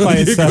there's a good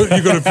place. you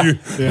got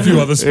a few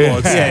other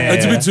spots. Yeah.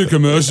 It's a bit too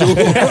commercial.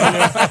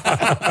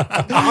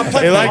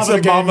 He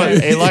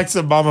likes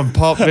a mum and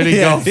pop mini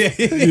golf. Now you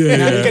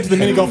get to the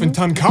mini golf in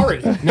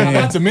Tuncurry. Now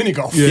that's a mini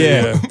golf.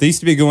 Yeah. There used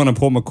to be a good one in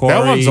Port Macquarie.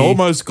 That one's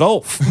almost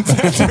golf.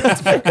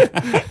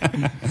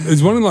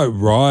 There's one in like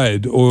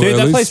Ryde or Dude, at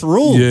that least- place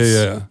rules.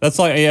 Yeah. That's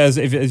like as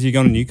you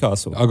go to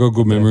Newcastle. I got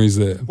good memories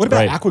there. What about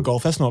Right. aqua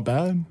golf? That's not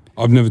bad.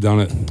 I've never done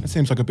it. That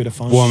seems like a bit of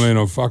fun. Well, I mean,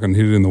 I've fucking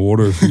hit it in the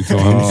water a few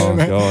times. Oh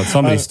God!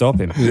 Somebody stop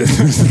him.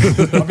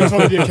 I've got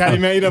someone with your caddy,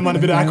 mate. Don't mind a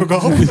bit of aqua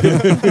golf.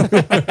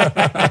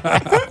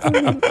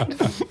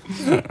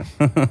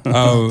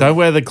 Don't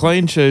wear the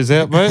clean shoes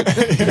out, mate.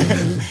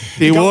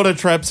 The water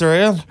traps are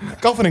out.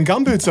 Golfing in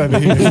gumboots over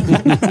here.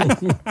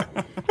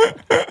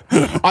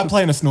 I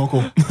play in a snorkel.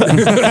 I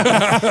think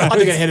I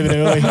get ahead of it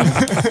early.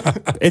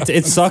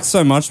 It sucks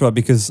so much, but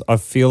because I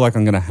feel like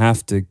I'm going to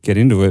have to get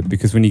into it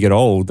because when you get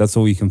old, that's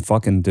all you can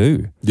fucking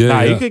do.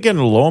 Yeah, You could get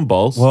into lawn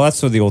bowls. Well, that's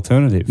sort of the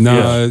alternative.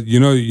 No, you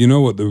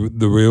know what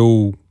the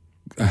real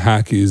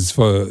hack is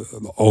for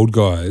old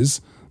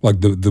guys,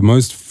 like the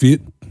most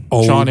fit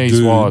old Chinese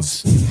dudes,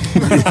 wives.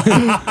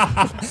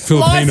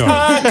 Filipino.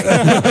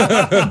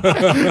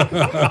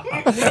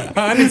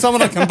 I need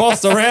someone that can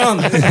boss around.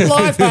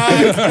 Life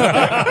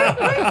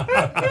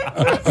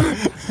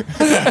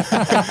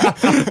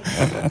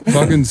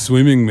Fucking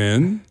swimming,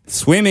 man.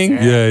 Swimming.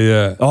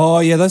 Yeah. Oh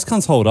yeah, those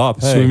cunts hold up.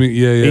 Hey. Swimming,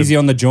 yeah. Easy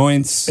on the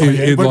joints.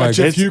 It What about like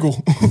Jeff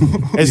Hugel?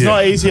 It's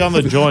not easy on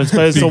the joints,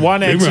 but it's the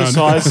one big run.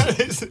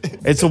 exercise.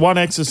 It's the one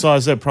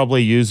exercise that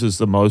probably uses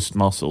the most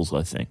muscles,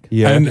 I think.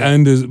 Yeah.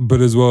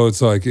 but as well,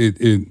 it's like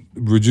it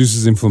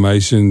reduces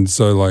inflammation,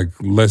 so like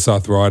less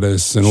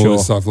arthritis and all Sure.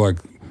 this stuff. Like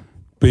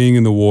being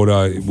in the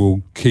water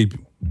will keep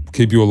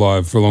you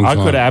alive for a long I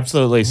time. could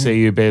absolutely see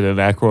you being an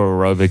aqua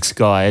aerobics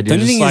guy. And you're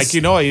The just thing like,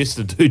 is- I used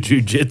to do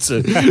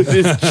jujitsu.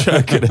 Just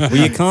choking it. Well,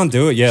 you can't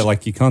do it. Yeah,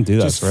 like you can't do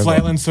that Just forever.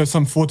 flailing so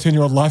some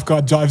 14-year-old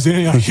lifeguard dives in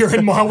and you're like, you're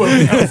in my world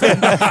now.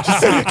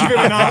 Just give him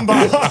an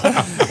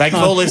armbar. They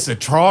call this a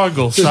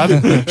triangle, son.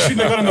 Shouldn't have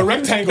got in the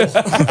rectangle.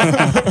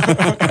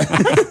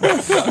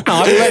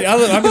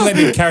 I've been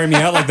letting him carry me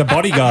out like the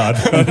bodyguard.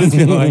 I've just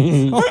been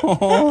like,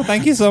 oh,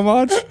 thank you so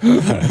much.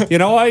 You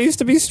know, I used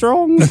to be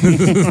strong.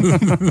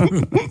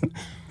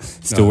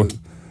 Still,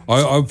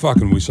 I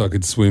fucking wish I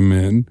could swim,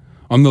 man.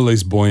 I'm the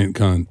least buoyant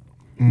cunt.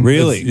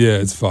 really?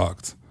 It's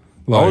fucked.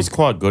 I Like, was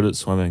quite good at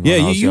swimming. Yeah,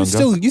 when I was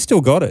younger. you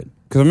still got it.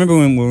 Because I remember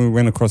when we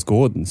went across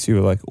Gordon's, you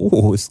were like,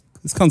 oh, this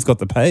cunt's got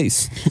the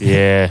pace.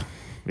 Yeah,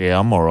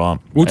 I'm all right.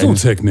 well, it's all And-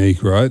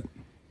 technique, right?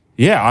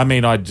 yeah, I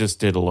mean, I just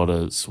did a lot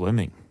of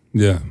swimming.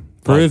 Yeah.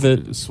 Prove Like,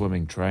 it.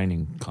 Swimming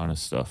training kind of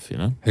stuff, you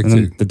know? And then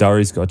Hectic. the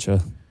Durry's got you.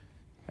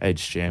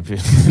 Age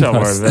champion. Don't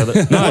worry about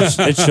it. No,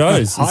 it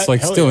shows. It's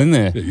like Hell still yeah. in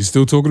there. Yeah, you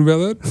still talking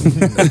about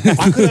that?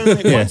 I could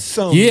only Yeah. once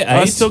Yeah,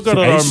 I age- still got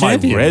it age on my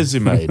champion.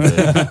 resume. Dude.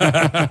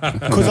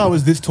 because I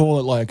was this tall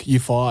at like year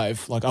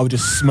 5. Like I would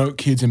just smoke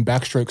kids in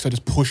backstrokes. I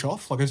just push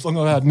off. Like as long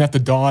as I didn't have to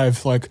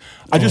dive. Like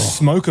I just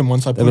smoke them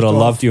once I. They would have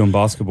loved you in And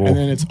basketball.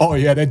 then it's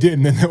they did,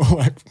 and then they were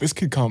like, "This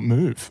kid can't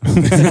move."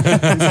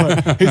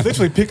 he's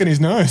literally picking his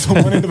nose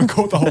on one end of the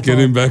court the whole Get time.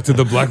 him back to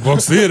the Black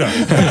Box Theatre.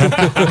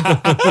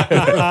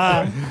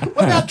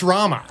 What about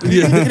drama?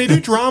 Can he do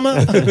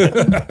drama?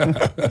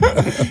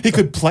 He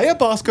could play a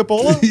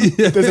basketballer.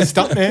 There's a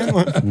stunt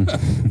man.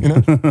 You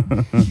know,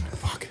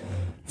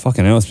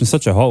 Fucking hell, it's been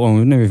such a hot one.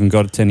 We've never even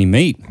got to any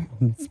meat.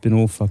 It's been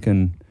all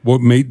fucking. What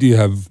meat do you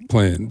have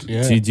planned?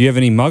 yeah. Do you have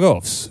any mug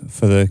offs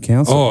for the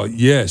council? Oh,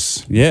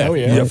 yes. yeah. Hell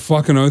yeah. Yeah,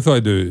 fucking oath I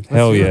do.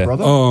 Hell Let's hear it, yeah.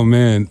 brother. Oh,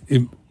 man.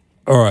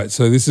 All right,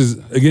 so this is,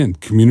 again,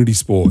 community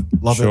sport.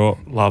 Love Sure.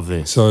 Love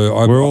this. So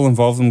We're all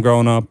involved in them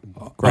growing up.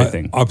 Great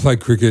thing. I play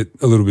cricket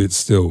a little bit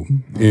still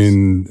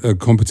in a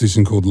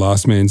competition called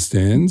Last Man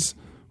Stands,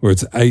 where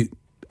it's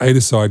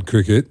eight-a-side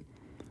cricket.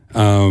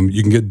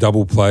 You can get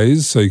double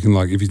plays, so you can,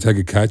 like, if you take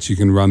a catch, you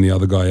can run the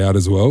other guy out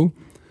as well.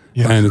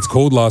 Yeah. And it's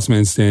called Last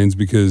Man Stands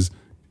because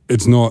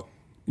it's not,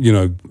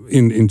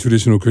 in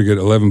traditional cricket,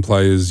 11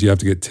 players, you have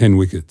to get 10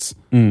 wickets.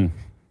 In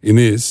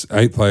this,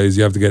 8 players,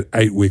 you have to get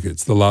 8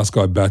 wickets. The last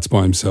guy bats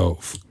by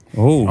himself.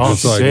 Oh,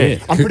 It's like-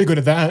 shit. I'm pretty good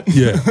at that.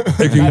 Yeah.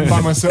 Batting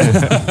by myself.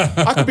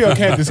 I could be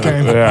okay at this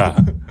game. Yeah.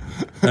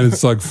 And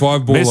it's like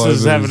 5 ball Mrs.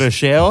 overs. having a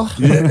shower.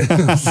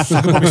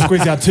 Probably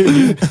squeeze out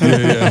 2.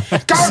 Yeah.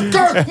 Go!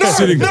 No!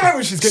 Sitting-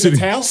 No! She's getting a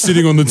towel.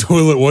 Sitting on the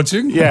toilet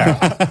watching. Yeah.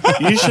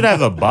 You should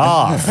have a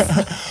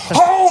bath.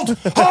 Hold!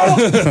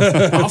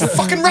 I'll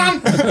fucking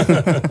run!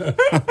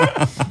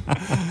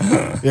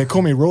 Yeah,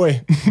 call me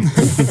Roy.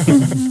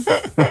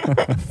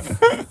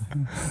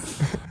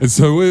 And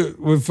so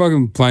we're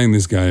fucking playing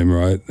this game,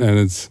 right? And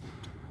it's,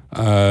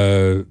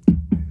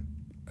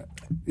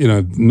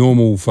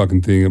 normal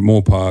fucking thing at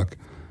Moore Park.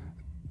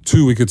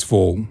 2 wickets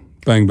fall,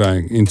 bang,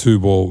 bang, in 2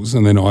 balls,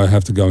 and then I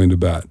have to go into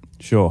bat.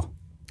 sure.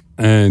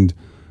 And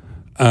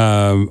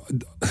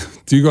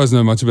Do you guys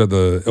know much about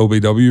the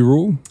LBW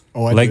rule?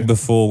 Oh, I Leg do.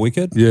 before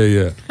wicket.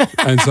 Yeah.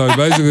 And so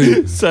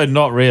basically, So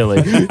not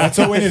really. That's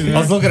all we need to know.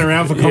 I was looking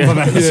around for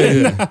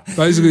confirmation. yeah.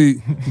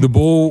 Basically, the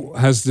ball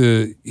has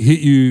to hit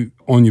you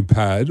on your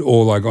pad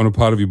or like on a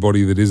part of your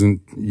body that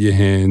isn't your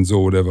hands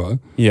or whatever,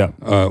 Yeah.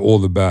 or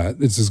the bat.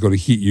 It's just got to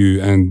hit you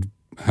and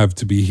have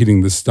to be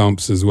hitting the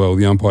stumps as well.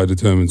 The umpire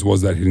determines,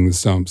 was that hitting the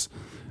stumps?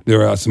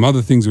 There are some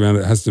other things around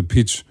it. It has to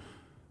pitch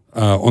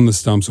on the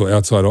stumps or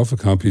outside off. It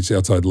can't pitch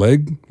outside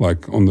leg,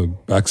 like on the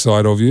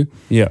backside of you.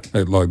 Yeah.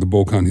 Like the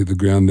ball can't hit the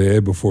ground there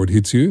before it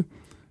hits you.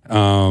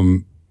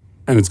 And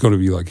it's got to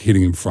be like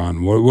hitting in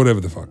front, whatever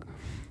the fuck.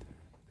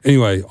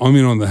 Anyway, I'm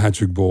in on the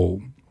hat-trick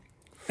ball.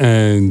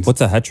 And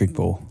What's a hat trick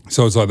ball?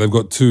 so it's like they've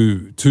got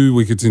two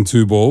wickets in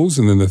 2 balls,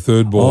 and then the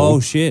third ball. Oh,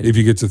 shit. If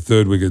you get to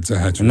third wicket, it's a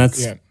hat-trick. And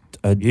that's Yeah.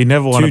 You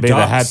never want to two be the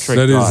ducks. hat trick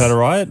That is- guy. Is that all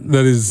right?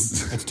 That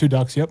is... That's 2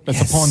 ducks. Yep,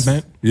 that's a pond,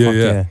 mate. Yeah, Fuck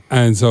yeah, yeah.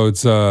 And so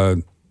it's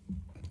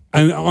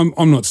and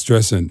I'm not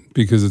stressing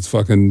because it's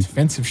fucking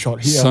Offensive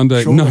shot here.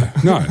 Sunday. surely.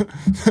 No,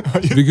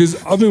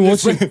 because I've been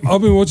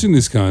watching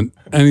this cunt,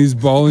 and he's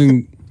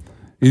bowling.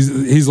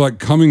 He's like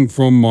coming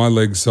from my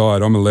leg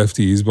side. I'm a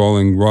lefty. He's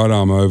bowling right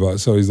arm over,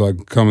 so he's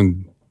like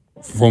coming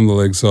from the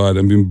leg side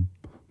and been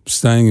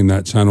staying in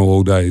that channel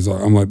all day.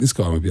 I'm like, this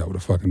guy won't be able to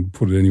fucking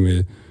put it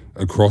anywhere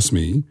across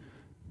me.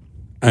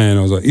 And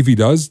I was like, if he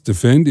does,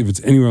 defend. If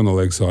it's anywhere on the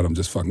leg side, I'm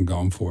just fucking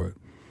going for it.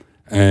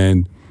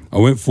 And I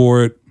went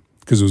for it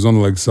because it was on the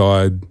leg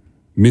side,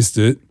 missed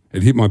it.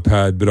 It hit my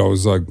pad, but I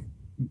was like,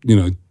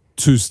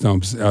 2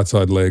 stumps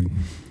outside leg,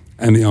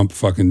 and the ump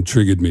fucking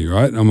triggered me,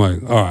 right? And I'm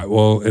like, all right,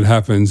 well, it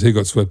happens. He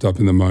got swept up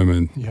in the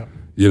moment. Yep.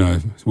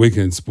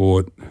 Weekend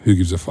sport, who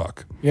gives a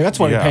fuck? Yeah, that's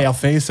why we Yeah. pay our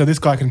fees, so this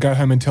guy can go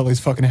home and tell his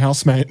fucking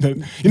housemate that,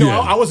 Yeah.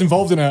 I was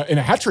involved in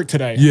a hat trick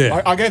today.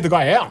 Yeah. I gave the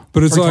guy out.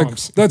 But it's 3 like,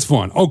 times. that's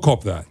fine. I'll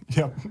cop that.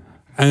 Yep.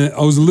 And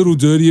I was a little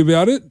dirty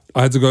about it.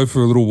 I had to go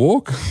for a little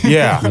walk,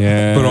 Yeah.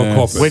 Yeah. but I'll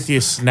cop it. With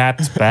your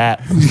snapped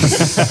bat.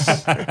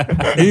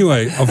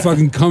 Anyway, I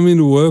fucking come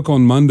into work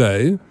on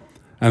Monday,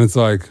 and it's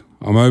like,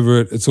 I'm over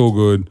it. It's all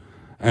good.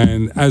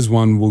 And as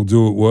one will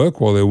do at work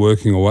while they're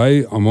working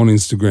away, I'm on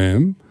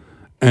Instagram,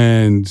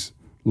 and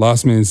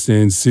Last Man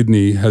Stand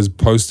Sydney has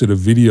posted a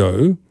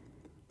video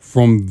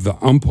from the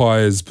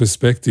umpire's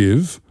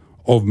perspective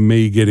of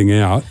me getting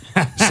out,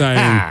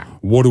 saying,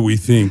 what do we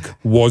think?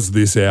 Was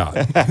this out?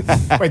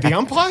 Wait, the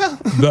umpire?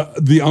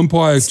 The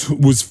umpire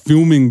was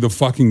filming the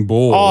fucking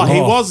ball. Oh, he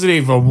wasn't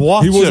even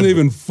watching. He wasn't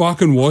even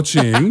fucking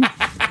watching.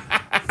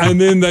 And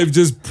then they've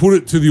just put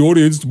it to the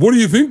audience. What do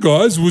you think,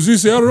 guys? Was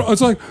this out? I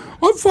was like,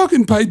 I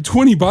fucking paid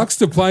 $20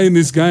 to play in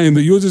this game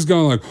that you're just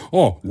going like,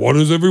 oh, what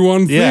does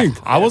everyone Yeah, think?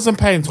 I wasn't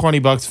paying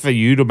 $20 for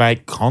you to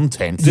make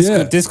content.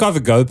 Yeah. This guy have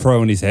a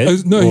GoPro on his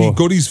head? No, he Or-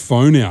 got his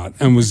phone out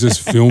and was just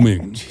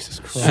filming. Jesus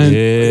Christ. And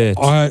Shit.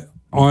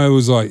 I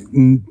was like,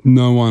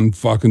 no one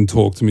fucking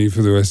talk to me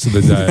for the rest of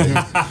the day.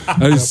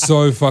 That is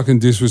so fucking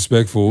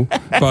disrespectful.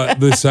 But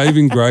the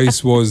saving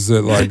grace was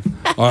that, like,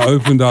 I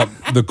opened up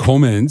the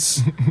comments,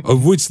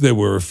 of which there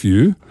were a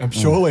few,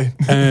 Surely.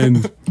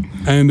 and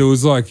it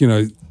was like,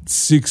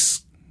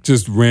 6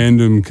 just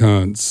random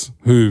cunts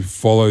who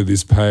follow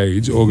this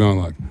page all going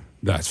like,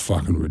 that's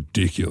fucking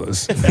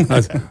ridiculous.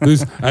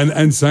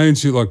 And saying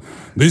shit like,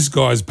 this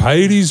guy's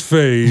paid his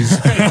fees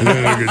and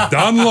then get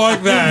done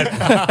like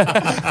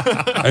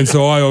that. And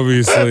so I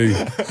obviously,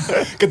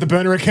 Get the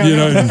burner account.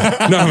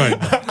 no mate,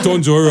 it's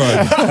on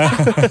Joyride.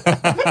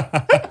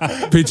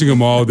 Pitching a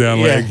mile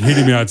down leg, hit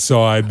him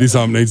outside, this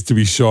ump needs to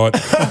be shot,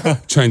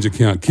 change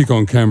account, kick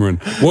on Cameron.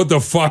 What the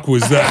fuck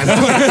was that?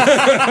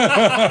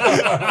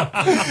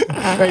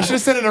 Hey, you should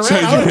have sent it around.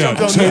 I would've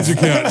jumped on Change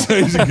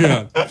that.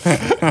 account.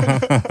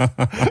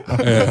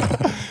 Yeah.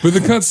 But the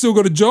cunt's still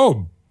got a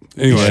job.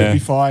 Anyway. Should be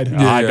fired.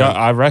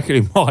 I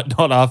reckon he might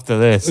not after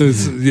this.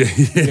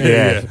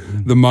 Yeah.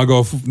 The mug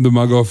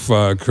off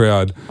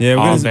crowd. Yeah,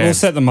 Oh, man. we'll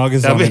set the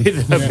muggers That'll on.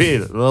 be a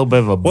little bit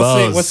of a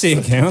buzz. What's the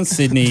account?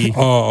 Sydney.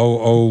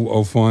 Oh,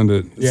 I'll find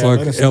it. It's Yeah, like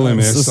let us know.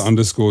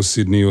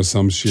 LMS_Sydney or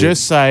some shit.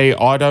 Just say,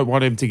 I don't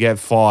want him to get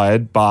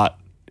fired, but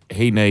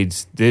he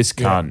needs this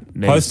cunt.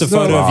 Post a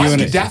photo of you Ask in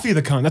you a Daffy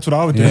the cunt. That's what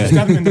I would do. Yeah.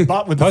 Stab him in the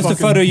butt with post the a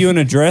fucking... photo of you in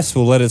a dress.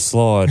 We'll let it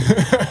slide.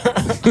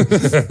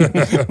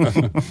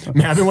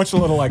 Man, I've been watching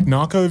a lot of like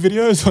narco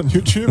videos on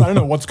YouTube. I don't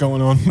know what's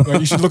going on.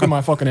 Like, you should look at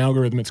my fucking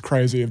algorithm. It's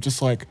crazy. Of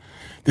just like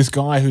this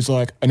guy who's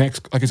like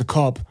he's a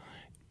cop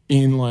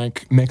in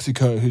like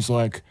Mexico who's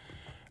like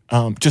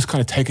just kind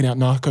of taking out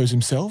narcos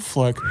himself.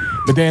 Like,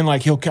 but then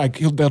like they'll take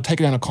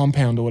it down a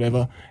compound or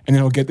whatever, and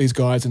then he'll get these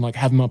guys and like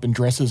have them up in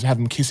dresses, have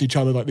them kiss each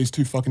other like these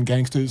 2 fucking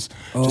gangsters,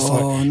 just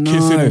like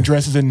kissing in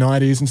dresses in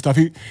 90s and stuff.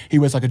 He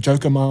wears like a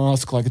Joker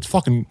mask. Like it's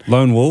fucking.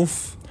 Lone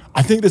Wolf.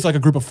 I think there's like a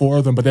group of 4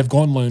 of them, but they've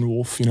gone lone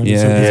wolf. You know.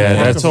 Yeah. Yeah,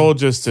 pack that's of all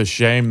just to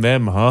shame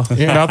them, huh?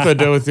 Yeah. Nothing to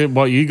do with it,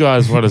 what you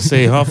guys want to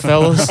see, huh,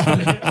 fellas?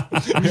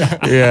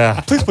 Yeah.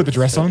 them. Please put the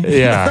dress on.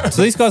 Yeah.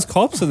 So these guys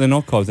cops or they're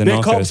not cops? They're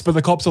not cops, but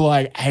the cops are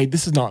like, hey,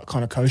 this is not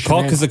kind of kosher.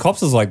 man. because the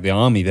cops is like the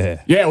army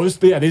there. Yeah, well,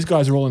 these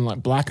guys are all in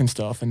like black and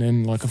stuff, and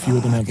then like a few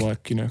of them have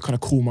like kind of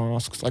cool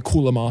masks, like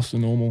cooler masks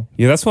than normal.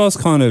 Yeah, that's why I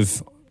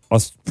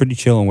was pretty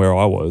chill on where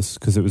I was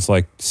because it was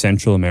like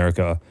Central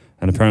America,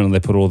 and apparently they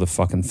put all the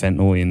fucking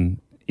fentanyl in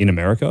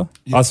America.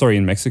 Yeah.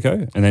 In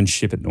Mexico, and then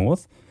ship it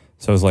north.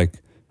 So it was like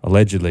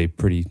allegedly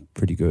pretty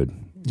good.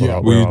 Yeah.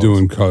 Were you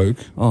doing coke?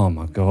 Oh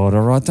my god!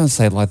 All right, don't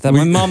say it like that.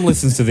 My mum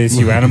listens to this,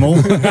 you animal.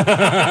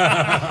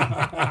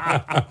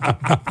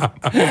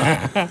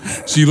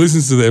 She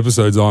listens to the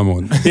episodes I'm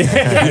on.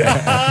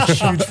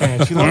 Huge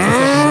fan. She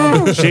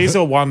loves She's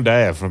a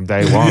one-dayer from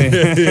day one.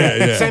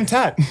 the same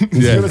tat.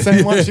 Yeah. She was the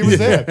same one. She was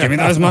there. Give me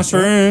those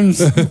mushrooms.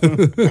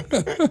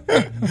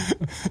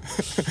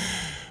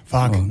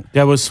 Fuck.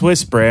 Yeah, it was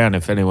Swiss Brown,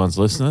 if anyone's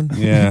listening.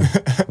 Yeah,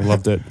 I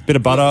loved it. Bit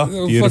of butter,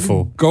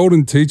 beautiful. Fucking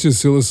golden teacher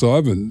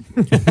psilocybin.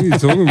 What are you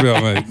talking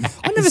about, mate?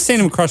 I've never seen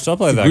them crushed up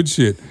like that. Good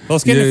shit. I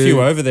was getting a few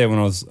Yeah. over there when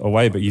I was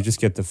away, but you just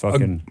get the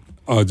fucking.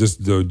 I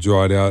just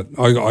dried out.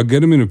 I get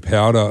them in a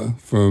powder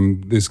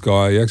from this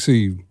guy. He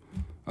actually,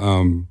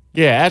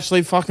 Yeah,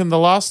 actually, fucking the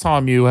last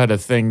time you had a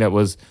thing that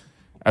was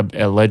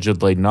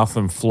allegedly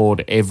nothing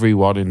floored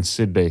everyone in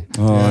Sydney.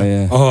 Oh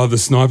yeah. oh, the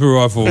sniper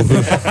rifle,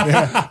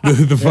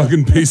 the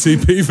fucking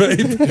PCP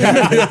vape.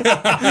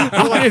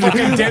 Like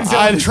fucking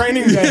Denzel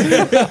training day.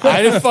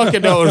 I didn't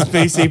fucking know it was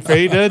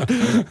PCP,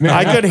 dude.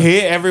 I could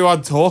hear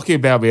everyone talking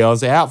about me. I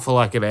was out for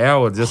like an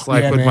hour, just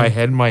like Yeah, with man. my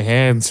head in my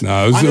hands. No, it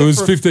I was, know it was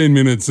for- 15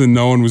 minutes and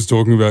no one was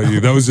talking about you.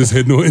 That was just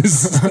head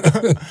noise.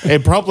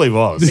 It probably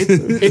was.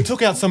 It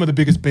took out some of the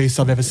biggest beasts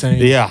I've ever seen.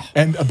 Yeah.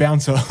 And a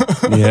bouncer.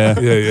 Yeah.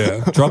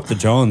 yeah. Drop the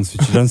Johns,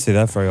 which you don't see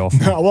that very often.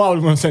 Well, I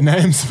wouldn't want to say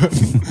names, but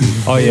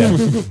Oh yeah.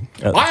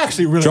 I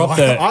actually really Drop like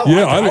that. it. I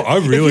Yeah, like it. I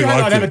really if you had,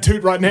 liked I'd have it. a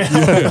toot right now.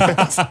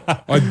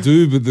 I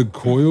do, but the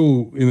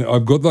coil,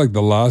 I've got like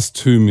the last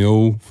 2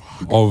 mil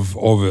of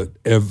it,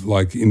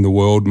 like in the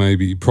world,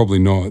 maybe, probably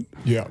not.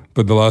 Yeah.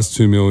 But the last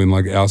 2 mil in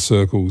like our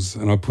circles,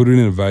 and I put it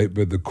in a vape,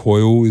 but the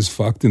coil is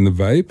fucked in the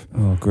vape.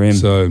 Oh, grim.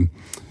 So,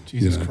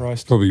 Jesus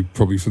Christ.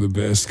 probably for the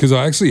best. Because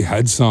I actually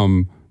had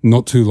some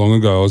not too long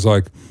ago. I was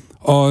like,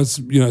 oh, it's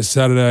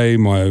Saturday.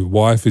 My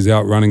wife is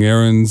out running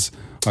errands.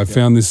 I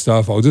found this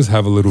stuff. I'll just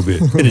have a little bit.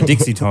 Bit of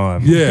Dixie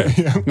time. Yeah.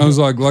 And I was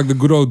like the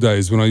good old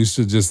days when I used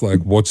to just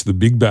like watch the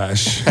Big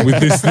Bash with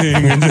this thing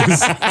and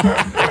just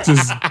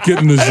get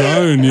in the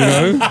zone,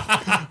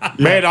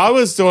 Man, I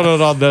was doing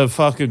it on the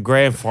fucking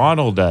grand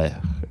final day.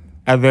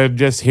 And then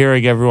just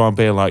hearing everyone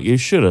being like, you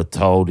should have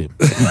told him.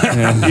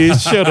 You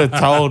should have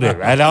told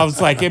him. And I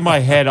was like, in my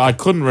head, I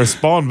couldn't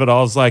respond, but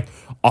I was like,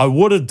 I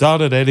would have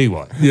done it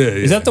anyway. Yeah.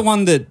 Is that the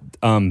one that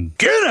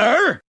Get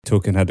her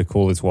took and had to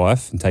call his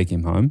wife and take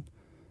him home?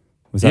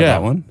 Was that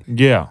that one?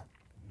 Yeah.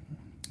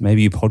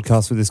 Maybe you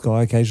podcast with this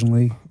guy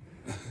occasionally.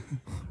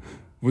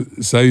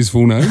 Say his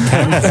full name?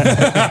 I'm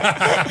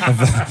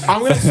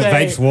going to say.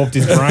 Vape's warped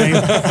his brain.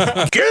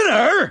 Yeah.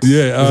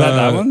 Was that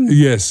that one?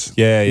 Yes.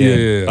 Yeah.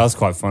 Yeah. That was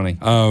quite funny.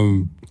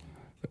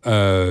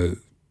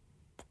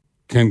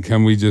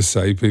 Can we just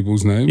say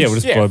people's names? Yeah,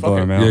 we'll just blow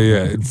them out.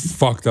 Yeah. It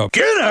fucked up.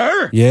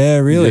 Yeah,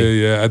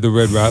 really? Yeah. At the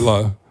Red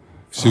Rattler.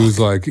 She was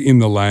like in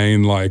the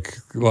lane, like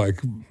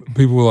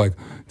people were like,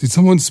 did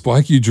someone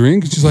spike you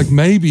drink? She's like,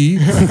 maybe.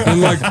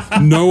 And like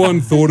no one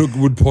thought it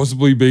would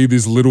possibly be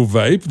this little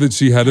vape that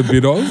she had a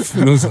bit of.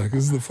 And I was like,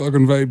 this is the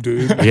fucking vape,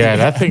 dude. Yeah,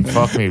 that thing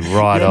fucked me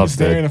right You up,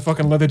 understand in dude. a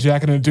fucking leather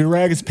jacket and a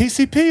do-rag. It's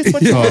PCP. It's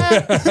what you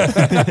have.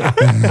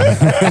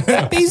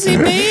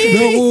 PCP.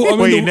 No, well, I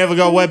Well, you mean, never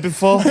got wet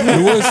before?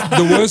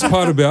 the worst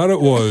part about it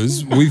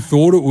was we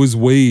thought it was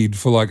weed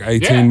for like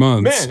 18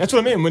 months. Man, that's what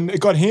I mean. When it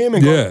got him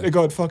and it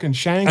got fucking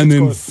shanked. And it's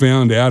then got-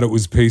 found out it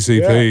was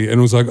PCP and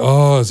was like,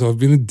 oh, so I've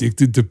been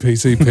addicted to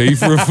PCP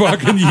for a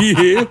fucking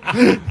year.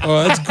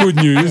 Oh, that's good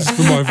news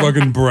for my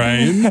fucking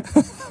brain.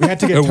 we had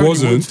to get it Tony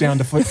wasn't. Woods down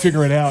to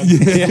figure it out.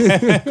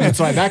 It's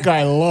like that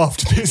guy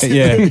loved PCP.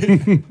 Yeah.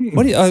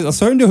 I was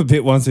talking to a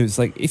bit once. It's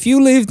like, if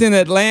you lived in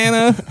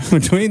Atlanta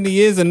between the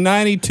years of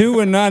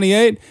 92 and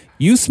 98,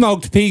 you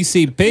smoked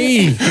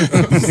PCP.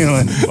 You're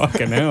like,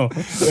 fucking hell.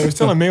 They was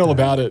telling me all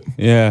about it.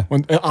 Yeah.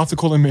 When after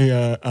calling me,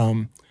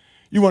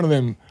 you one of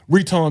them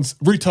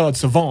retard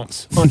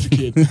savants, aren't you,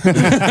 kid?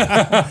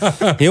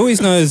 He always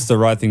knows the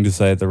right thing to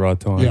say at the right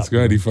time. Yeah. It's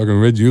great. He fucking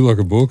read you like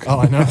a book. Oh,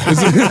 I know. You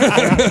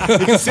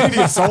can see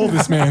the soul,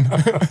 this man.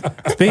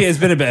 It's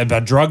been a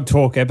drug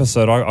talk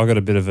episode. I got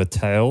a bit of a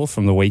tale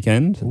from the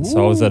weekend.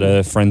 So I was at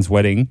a friend's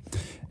wedding,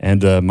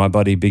 and my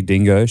buddy Big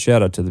Dingo,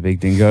 shout out to the Big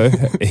Dingo,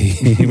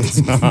 he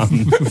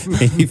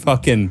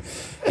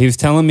was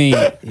telling me,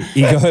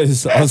 he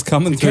goes, I was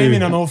coming through. Came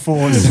in on all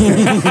fours. He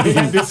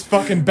had this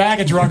fucking bag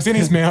of drugs in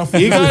his mouth.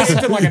 You guys,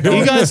 Sipped it like a dog.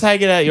 you guys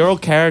hanging out, you're all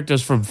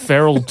characters from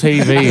Feral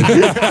TV.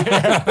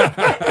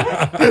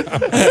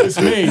 It's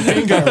me,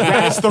 Dingo,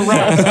 Raz the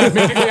rat,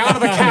 immediately out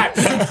of the cat.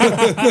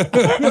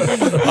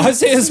 I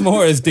see us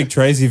more as Dick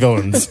Tracy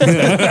villains.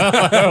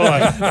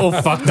 Like, all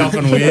fucked up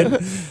and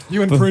weird.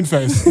 You and Prune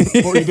Face.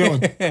 What are you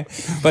doing?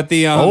 But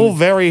the All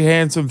very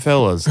handsome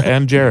fellas.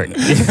 And Jerry.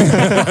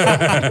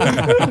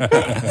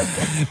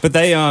 But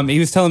they he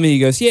was telling me, he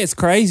goes, yeah, it's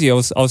crazy. I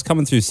was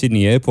coming through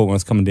Sydney Airport when I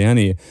was coming down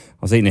here. I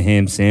was eating a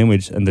ham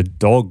sandwich and the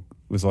dog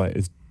was like,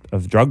 a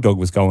drug dog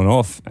was going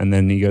off, and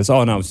then he goes,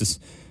 oh no, it was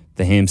just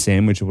the ham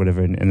sandwich or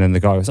whatever, and then the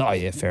guy goes, oh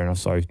yeah, fair enough,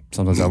 sorry,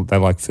 sometimes they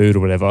like food or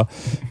whatever.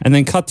 And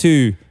then cut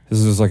to,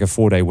 this was like a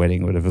 4-day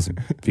wedding or whatever, it was a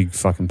big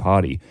fucking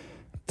party.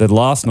 The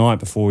last night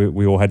before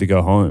we all had to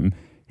go home,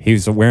 he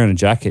was wearing a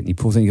jacket and he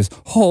pulls in and he goes,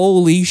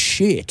 holy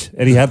shit.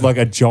 And he had like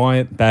a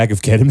giant bag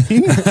of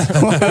ketamine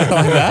like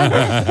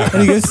that.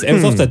 And he goes, it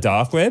was off the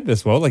dark web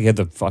as well. Like he had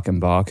the fucking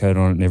barcode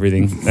on it and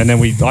everything. And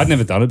then I'd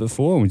never done it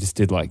before and we just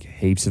did like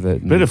heaps of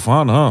it. Bit of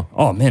fun, huh?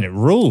 Oh man, it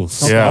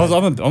rules. Yeah.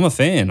 I'm a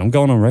fan. I'm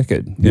going on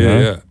record. you Yeah, know?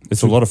 yeah.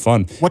 It's a lot of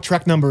fun. What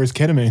track number is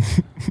ketamine?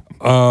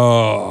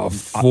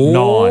 4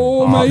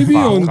 9. maybe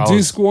Oh, on fuck.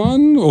 disc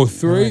 1 or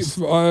 3. Nice.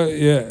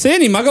 Yeah.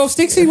 Sandy, mug off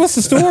Stixie, what's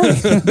the story?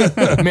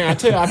 Man, I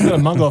tell you, I've got a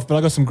mug off, but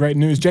I got some great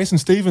news. Jason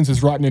Stevens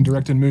is writing and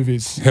directing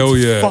movies. Hell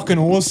It's yeah. fucking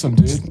awesome,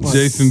 dude. Like,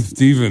 Jason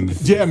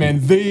Stevens. Yeah,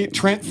 man. The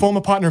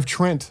former partner of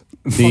Trent.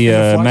 Fucking The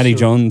Flash Matty show.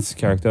 Johns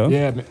character.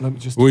 Yeah, man, let me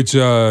just. Which,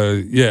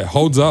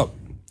 holds up.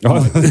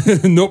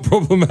 Not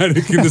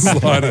problematic in the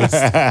slightest.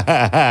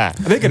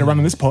 They're going to run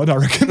in this pod, I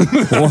reckon.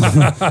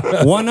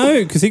 Why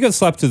no? Because he got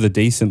slapped with a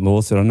decent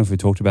lawsuit. I don't know if we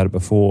talked about it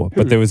before,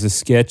 but there was a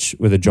sketch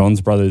with the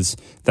Johns brothers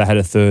that had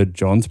a third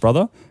Johns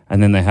brother,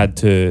 and then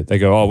they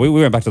go, we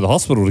went back to the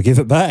hospital to give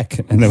it back.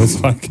 And there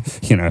was like,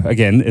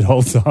 again, it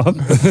holds up.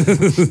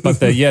 But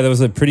there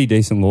was a pretty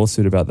decent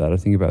lawsuit about that. I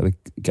think about the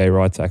gay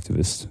rights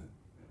activist.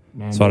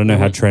 Man, So I don't know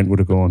how Trent would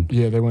have gone.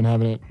 Yeah, they weren't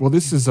having it. Well,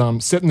 this is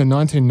set in the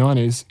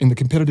 1990s in the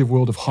competitive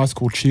world of high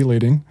school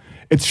cheerleading.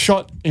 It's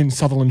shot in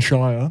Sutherland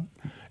Shire.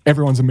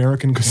 Everyone's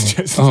American because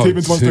Jason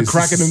Stevens wants to Jesus.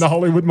 crack it in the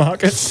Hollywood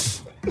market.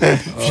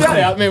 Shout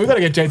out, man. We got to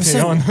get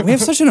JT on. We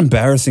have such an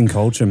embarrassing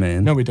culture,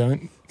 man. No, we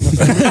don't.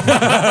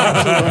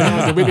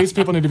 These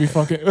people need to be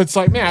fucking. It's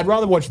like, man, I'd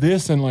rather watch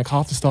this than like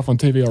half the stuff on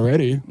TV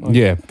already. Like,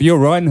 Yeah, but you're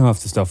writing half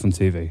the stuff on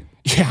TV.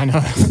 yeah, I know.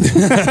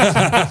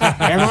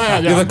 Am I?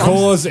 You're the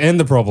cause and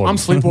the problem. I'm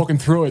sleepwalking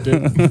through it,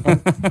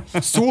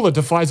 dude. Sula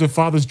defies her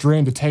father's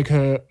dream to take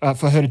her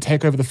for her to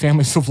take over the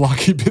family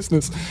souvlaki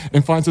business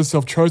and finds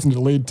herself chosen to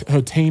lead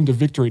her team to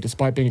victory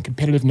despite being a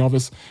competitive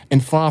novice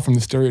and far from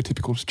the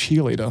stereotypical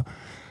cheerleader.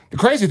 The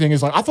crazy thing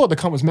is, like, I thought the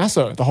cunt was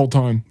Masso the whole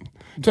time.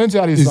 Turns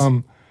out he's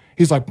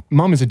like,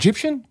 mum is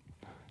Egyptian.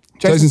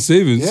 Jason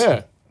Stevens?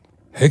 Yeah.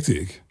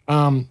 Hectic.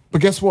 But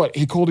guess what?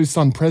 He called his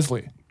son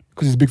Presley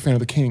because he's a big fan of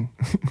the King.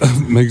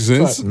 Makes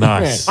sense. But,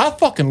 Nice. man, I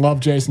fucking love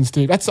Jason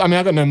Stevens. I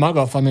got no mug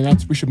off.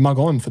 We should mug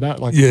on for that.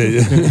 Like,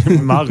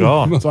 Yeah. Mug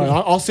on. So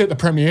I'll see at the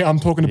premiere. I'm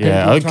talking to people.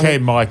 Yeah, trying okay,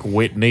 to- Mike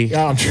Whitney.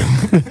 Yeah, I'm sure.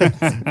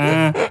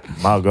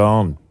 Mug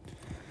on.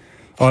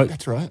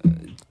 That's right.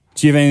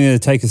 Do you have anything to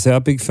take us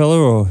out, big fella,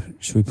 or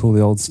should we pull the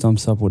old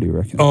stumps up? What do you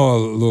reckon? Oh,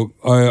 look,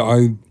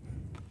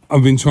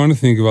 I've been trying to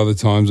think of other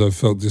times I've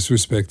felt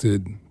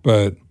disrespected,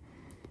 but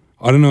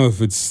I don't know if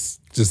it's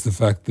just the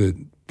fact that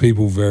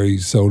people very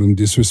seldom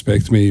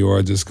disrespect me, or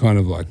I just kind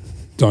of like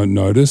don't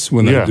notice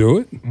when Yeah. they do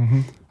it.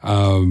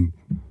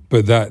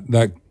 But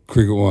that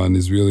cricket one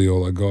is really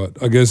all I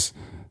got. I guess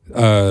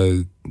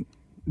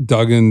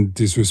Duggan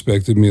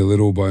disrespected me a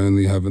little by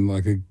only having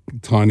like a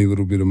tiny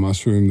little bit of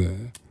mushroom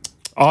there.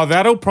 Oh,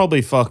 that'll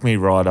probably fuck me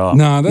right up.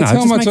 Nah, that's how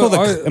just much make all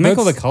the, make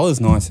all the that's- colours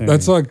nice. and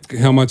That's everything.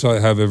 like how much I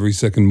have every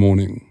second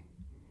morning.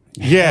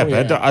 Yeah, Oh,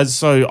 yeah.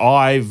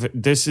 but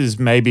this is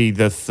maybe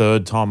the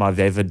third time I've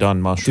ever done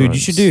mushrooms. Dude,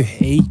 you should do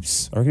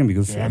heaps. I reckon it'd be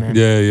good for you. man.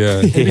 Yeah.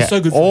 It'd be so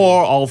good for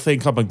Or I'll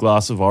think I'm a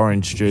glass of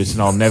orange juice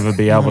and I'll never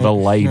be able to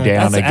lay down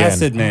That's again.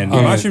 acid, man.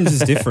 Mushrooms is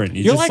different.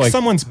 You're just like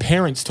someone's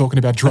parents talking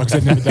about drugs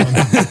they've never done.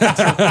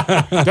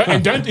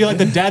 You're like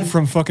the dad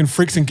from fucking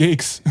Freaks and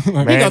Geeks.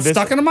 Like, Man, got this-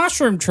 stuck in a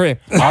mushroom trip.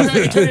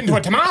 you turned into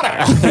a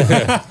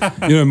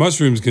tomato. You know,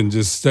 mushrooms can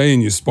just stay in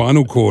your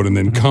spinal cord and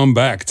then come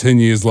back 10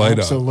 years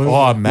later. Absolutely.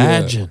 Oh,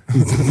 imagine.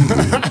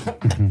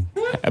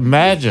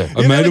 Imagine.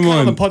 A mate of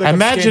mine,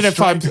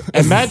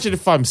 Imagine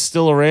if I'm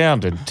still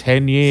around in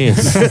 10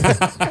 years.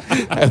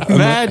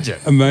 Imagine.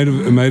 a mate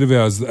of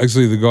ours,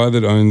 actually the guy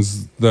that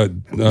owns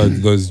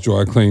those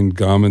dry clean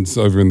garments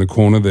over in the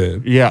corner there.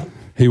 Yeah.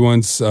 He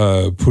once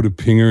put a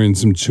pinger in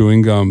some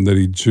chewing gum that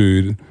he'd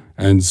chewed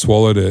and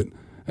swallowed it.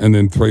 And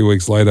then 3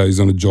 weeks later, he's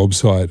on a job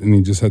site and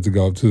he just had to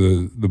go up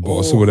to the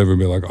boss or whatever and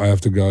be like, I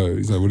have to go.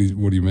 He's like, what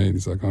do you mean?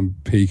 He's like, I'm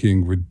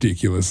peaking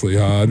ridiculously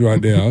hard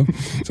right now.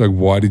 It's like,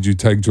 why did you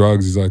take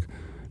drugs? He's like,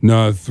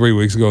 no, 3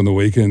 weeks ago on the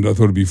weekend, I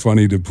thought it'd be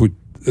funny to put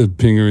a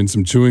pinger in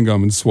some chewing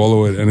gum and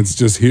swallow it. And it's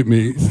just hit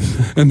me.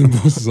 And the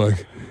boss is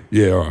like,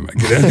 yeah, all right, mate,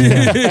 get out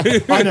of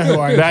here. I know who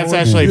I am. That's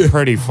actually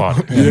pretty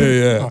funny.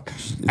 Yeah.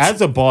 As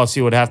a boss,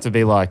 you would have to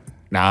be like,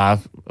 nah,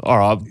 all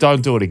right,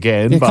 don't do it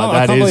again. I But can't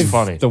that is believe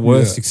funny. The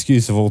worst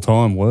excuse of all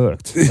time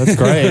worked. That's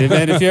great. And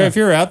then if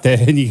you're out there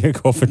and you get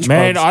caught for drugs.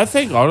 Man, I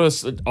think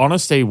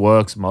honesty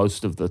works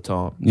most of the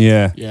time.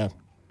 yeah. Yeah.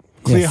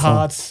 Clear Yeah,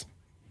 hearts.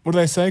 What do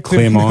they say?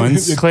 Clear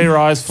minds. Clear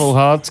eyes, full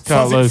hearts,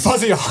 can't lose.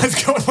 Fuzzy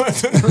eyes going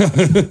left and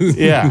right.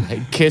 Yeah,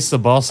 kiss the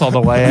boss on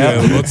the way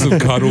Yeah, out. lots of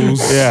cuddles.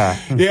 Yeah.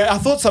 Yeah, I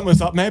thought something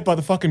was up, mate, by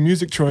the fucking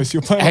music choice.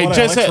 You're playing a Hey, lot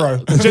of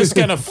electro. just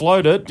gonna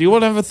float it. Do you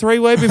want to have a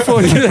three-way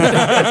before you?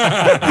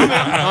 Yeah,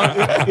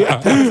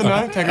 take us a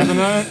no. Take us a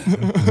no.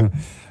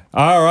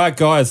 All right,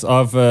 guys.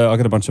 I've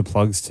got a bunch of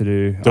plugs to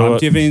do. Do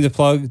it. Giving the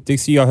plug,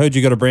 Dixie. I heard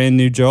you got a brand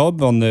new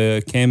job on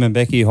the Cam and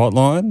Becky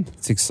hotline.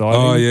 It's exciting.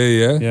 Oh,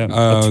 yeah. Yeah,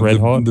 that's red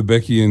hot. The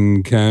Becky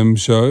and Cam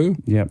show.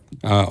 Yep.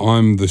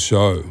 I'm the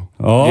show.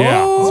 Oh,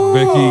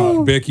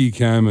 Yeah. Becky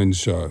Cam and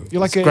show.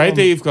 You're like Great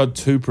that you've got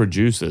two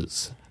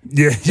producers.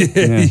 Yeah.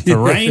 yeah. To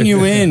rein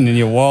you in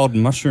your wild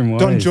mushroom ways.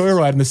 Don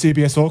Joyride in the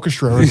CBS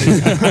Orchestra.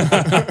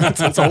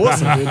 That's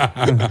awesome, dude.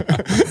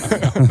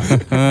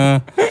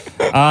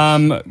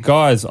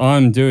 Guys,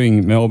 I'm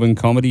doing Melbourne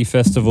Comedy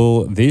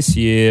Festival this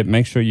year.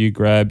 Make sure you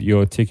grab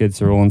your tickets.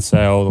 They're all on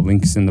sale. The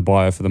link's in the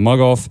bio for the Mugg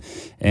Off.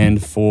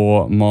 And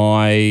for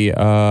my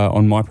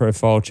on my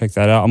profile, check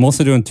that out. I'm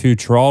also doing 2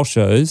 trial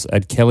shows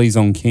at Kelly's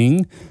on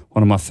King,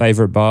 one of my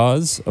favourite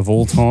bars of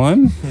all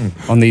time,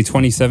 on the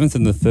 27th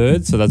and the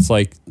 3rd. So that's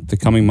like the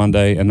coming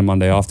Monday and the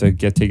Monday after.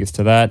 Get tickets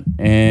to that.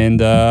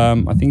 And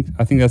I think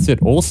that's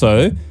it.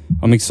 Also,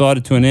 I'm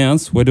excited to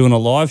announce we're doing a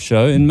live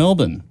show in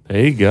Melbourne.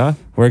 There you go.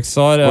 We're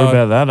excited. What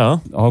about that, huh?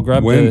 I'll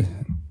grab When?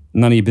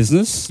 none of your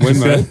business. When,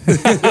 mate?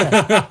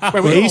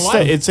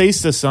 It's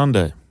Easter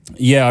Sunday.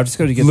 Yeah, I just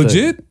got to get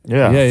Legit?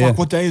 Yeah. Yeah. Fuck,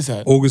 what day is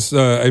that?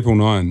 April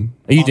 9.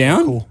 Are you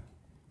down Cool.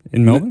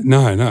 in Melbourne?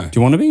 No. Do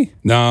you want to be?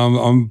 No,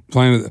 I'm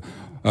playing at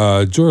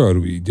Joyride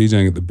will be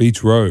DJing at the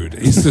Beach Road,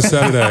 Easter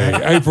Saturday,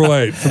 April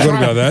 8th.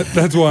 Forgot about that.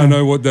 That's why I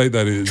know what date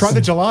that is. Try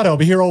the gelato. I'll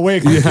be here all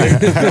week.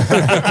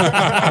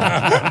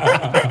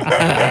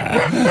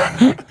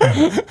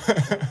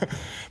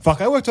 Fuck,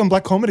 I worked on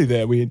Black Comedy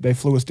there. They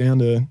flew us down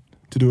to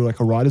do like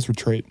a writer's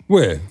retreat.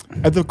 Where?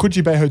 At the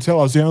Coogee Bay Hotel.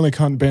 I was the only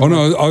cunt band. Oh,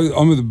 no,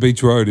 I'm at the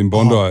Beach Road in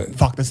Bondi. Oh,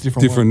 fuck, that's a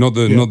different Different,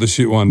 one. not the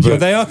shit one. But But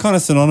they are kind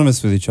of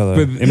synonymous with each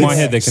other. But In my it's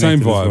head, they're same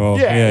connected as vibe. well.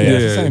 Yeah,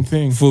 it's the same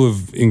thing. Full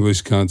of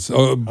English cunts.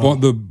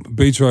 The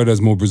Beach Road has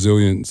more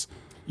Brazilians,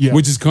 Yeah.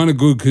 which is kind of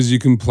good because you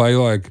can play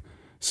like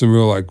some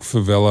real like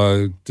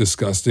favela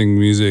disgusting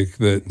music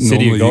that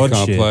City of normally God you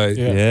can't shit. play.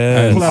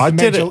 Yeah. Pull out I the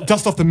did major, it.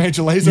 dust off the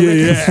major laser. Yeah,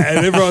 records. yeah,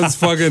 and everyone's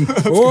fucking.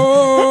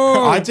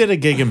 Whoa! I did a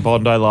gig in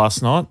Bondi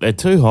last night. They're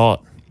too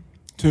hot.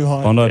 Too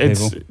high. Bondi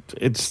It's people.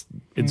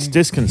 it's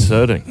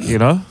disconcerting, you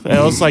know?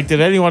 I was like,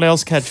 did anyone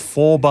else catch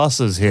 4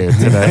 buses here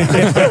today?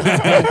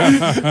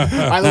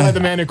 I look like the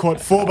man who caught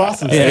 4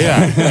 buses.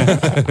 Yeah.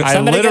 I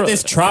literally-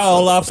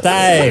 troll off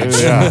stage.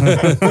 Yeah.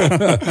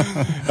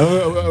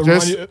 Remind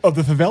Just- you of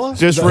the favela?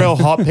 Just real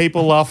hot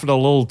people laughing a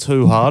little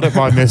too hard at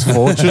my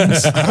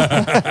misfortunes.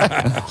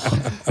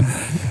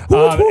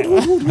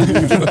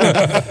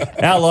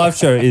 Our live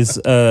show is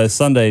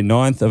Sunday,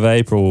 9th of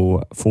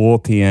April, 4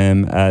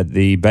 p.m. at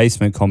the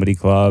Basement Comedy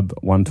Club,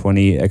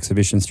 120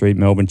 Exhibition Street,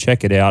 Melbourne.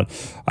 Check it out.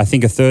 I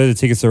think a third of the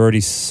tickets are already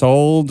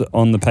sold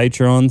on the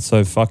Patreon,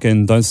 so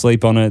fucking don't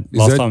sleep on it.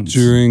 Is that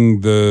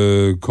during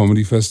the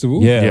comedy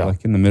festival? Yeah,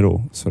 like in the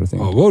middle sort of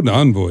thing. Oh, well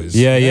done, boys.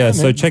 Yeah.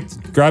 So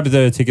grab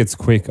the tickets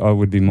quick,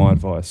 would be my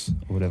advice,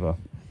 or whatever.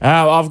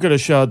 I've got a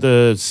show at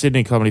the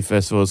Sydney Comedy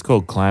Festival. It's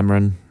called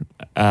Clamorin'.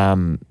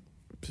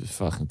 Just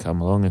fucking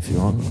come along if you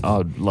want.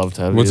 I'd love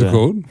to have What's you it there.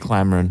 called?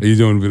 Clamorin'. Are you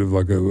doing a bit of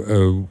like a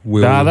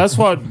Will Nah, that's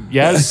what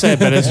Yaz said,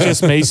 but it's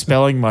just me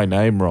spelling my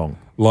name wrong.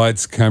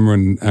 Lights,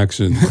 Cameron,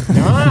 action?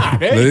 There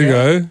There you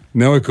go.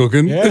 Now we're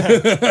cooking.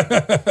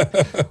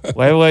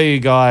 Where were you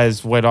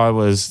guys when I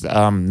was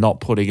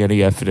not putting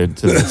any effort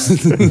into this?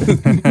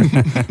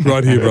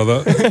 Right here,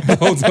 brother. The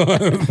whole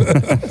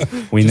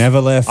time. We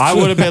never left. I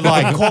would have been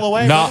like, Call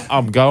away. nah,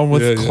 I'm going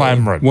with Yeah.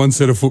 Clamorin'. One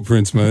set of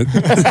footprints, mate.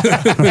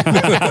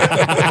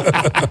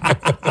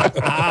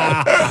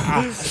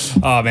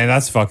 Oh man,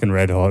 that's fucking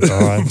red hot. All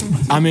right.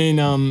 I mean,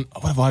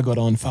 what have I got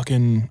on?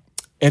 Fucking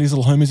Eddie's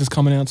Little Homies is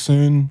coming out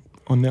soon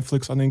on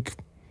Netflix, I think.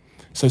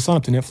 So sign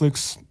up to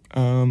Netflix.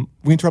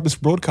 We interrupt this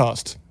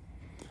broadcast.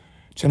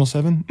 Channel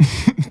 7.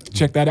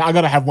 Check that out. I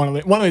got to have one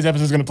of these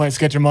episodes going to play a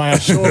sketch of my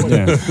ass,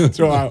 surely.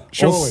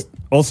 Surely.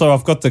 Also,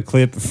 I've got the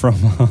clip from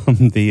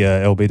the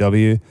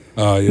LBW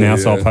Oh, yeah. now,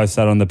 so yeah. I'll post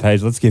that on the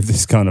page. Let's give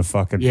this kind of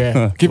fucking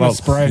Yeah, give it a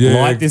spray. Yeah.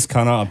 Light this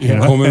cunt up. You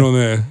know? Comment on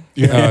there.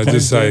 Yeah.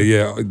 Just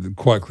say,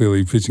 quite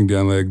clearly pitching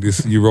down leg.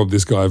 You robbed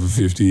this guy for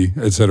 50,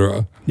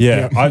 etc.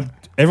 Yeah,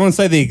 everyone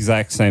say the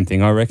exact same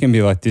thing. I reckon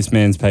be like, this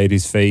man's paid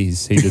his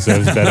fees. He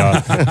deserves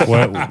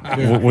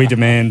better. We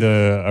demand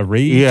a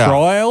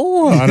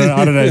retrial. I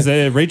don't know. Is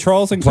there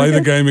retrials in Play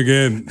the cricket? game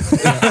again.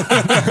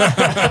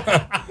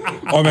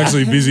 I'm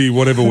actually busy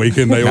whatever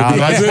weekend they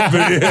organise it.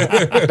 But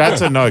yeah.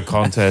 That's a no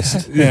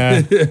contest. Yeah.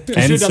 You should have done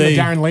the NC.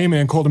 Darren Lee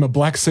man, called him a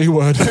black C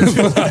word.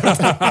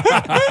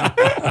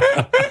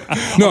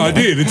 No, I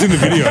did. It's in the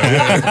video.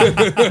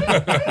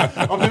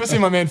 Yeah. I've never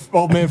seen my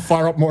old man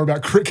fire up more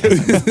about cricket.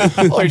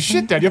 Holy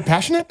shit, Dad, you're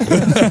passionate?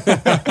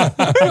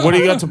 What do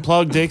you got to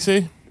plug,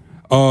 Dixie?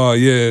 Oh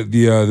yeah,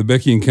 the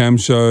Becky and Cam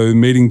show,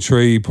 Meeting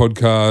Tree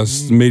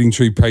podcast, Meeting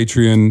Tree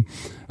Patreon,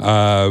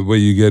 where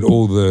you get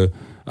all the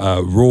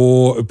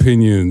raw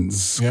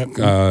opinions. Yep.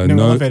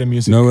 No elevator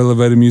music. No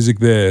elevator music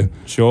there.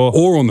 Sure.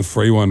 Or on the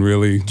free one,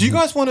 really. Do you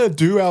guys want to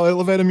do our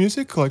elevator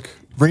music? Like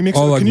remix?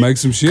 Oh, it? like Can you- make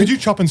some shit? Could you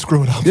chop and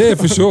screw it up? Yeah,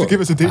 for sure. To give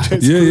us a DJ Yeah,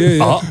 screw. yeah,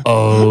 yeah.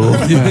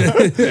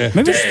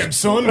 Oh, Damn,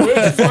 son, where'd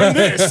you find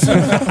this?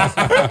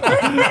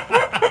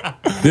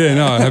 Yeah,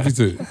 no, happy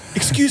to.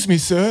 Excuse me,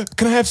 sir.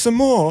 Can I have some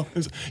more?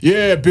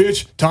 Yeah,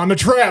 bitch. Time to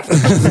trap.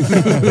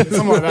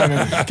 Something like that,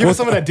 man. Give us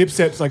some of that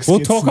Dipset like We'll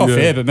skits. talk off Yeah.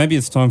 air, but maybe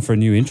it's time for a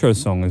new intro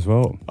song as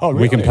well. Oh,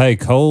 We can really? pay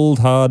cold,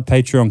 hard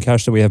Patreon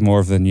cash that we have more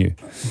of than you.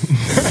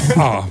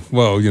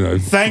 Well, you know.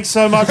 thanks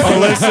so much for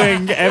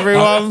listening,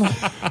 everyone.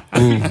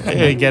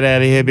 Yeah, get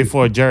out of here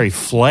before Jerry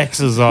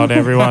flexes on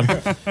everyone.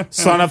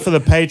 Sign up for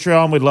the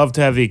Patreon. We'd love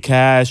to have your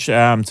cash.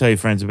 Tell your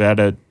friends about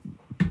it.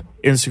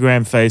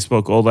 Instagram,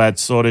 Facebook, all that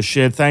sort of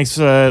shit. Thanks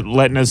for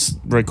letting us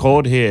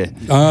record here.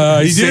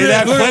 You See did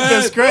that? it. Look Flip at the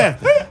that.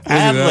 script. Look at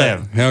Ad that.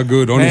 lib. How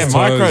good. On Man, his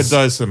toes.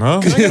 microdosing,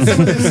 huh? Can I get some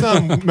of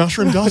this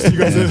mushroom dust you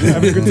guys are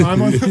having a good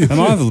time on? And I have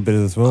a little bit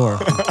of this as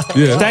well.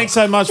 Yeah. Thanks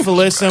so much for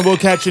listening. We'll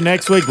catch you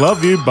next week.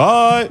 Love you.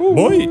 Bye.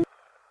 Boy.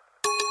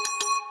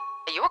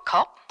 Are you a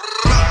cop?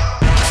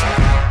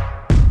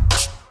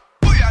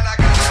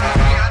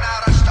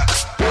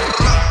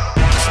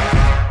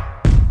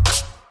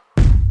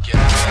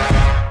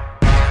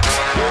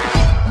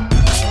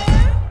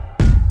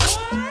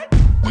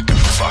 We can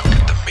fuck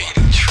at the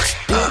meeting tree.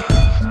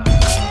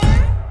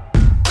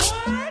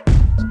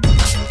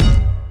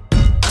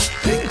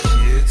 Hey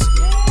kids,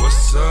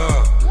 what's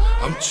up?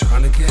 I'm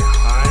trying to get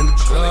high in the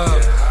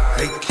club.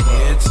 Hey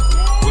kids,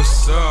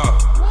 what's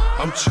up?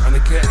 I'm trying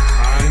to get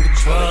high in the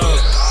club.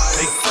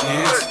 Hey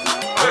kids,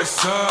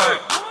 what's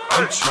up?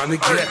 I'm trying to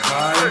get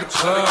high in the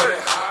club.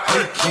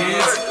 Hey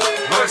kids,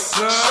 what's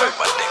up?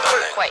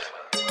 Wait.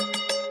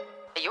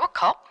 Are you a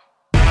cop?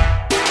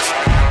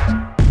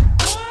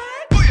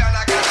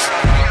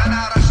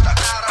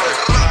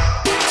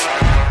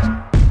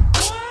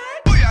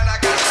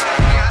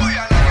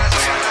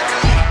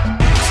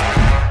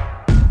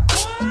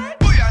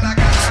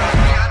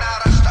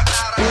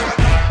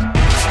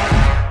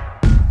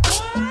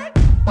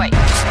 Wait.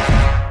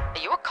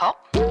 Are you a cop?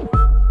 It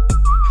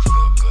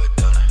feel good,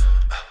 don't it?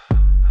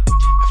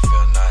 It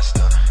feel nice,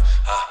 don't it?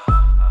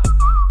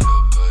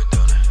 Feel good,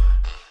 don't it?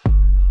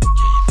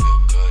 Yeah, you feel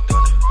good,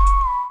 don't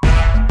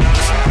it?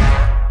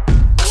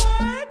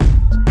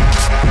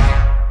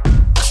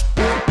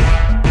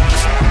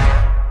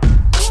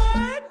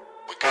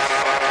 We can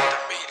fuck at the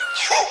meeting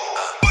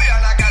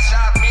tree.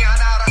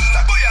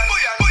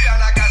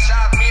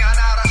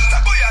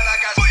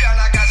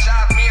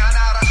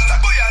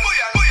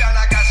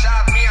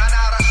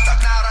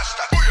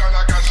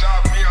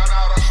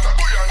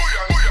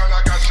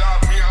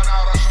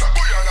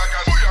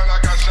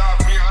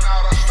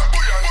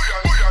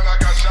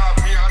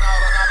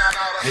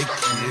 Hey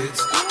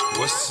kids,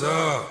 what's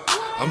up?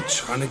 I'm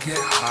trying to get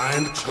high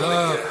in the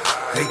club.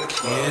 Hey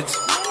kids,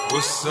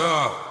 what's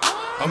up?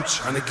 I'm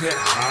trying to get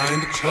high in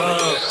the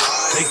club.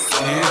 Hey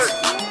kids,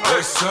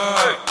 what's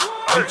up?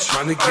 I'm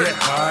trying to get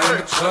high in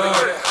the club.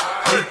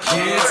 Hey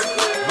kids,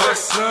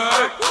 what's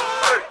up?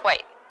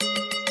 Wait.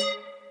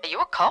 Are you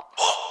a cop?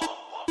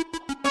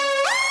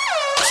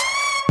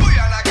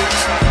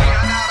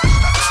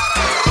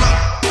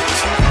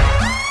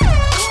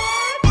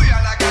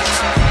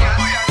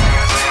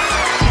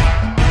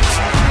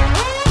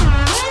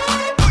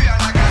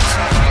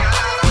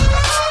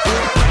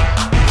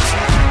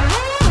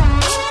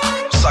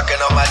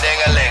 Sucking on my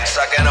ding-a-ling,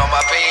 sucking on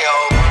my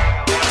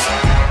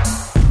pee-hole.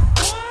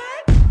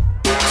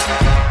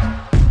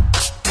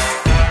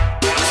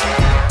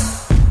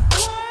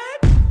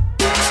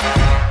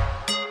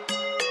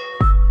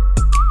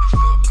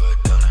 Feel good,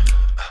 don't it?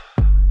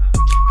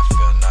 It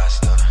feel nice,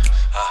 don't it?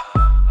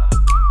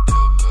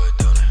 Feel good,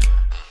 don't it?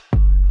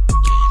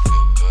 Yeah, you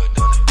feel good,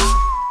 don't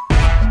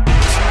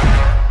it?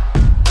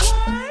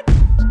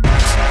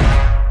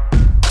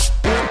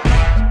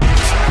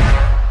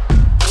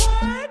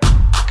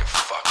 We can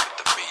fuck at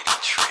the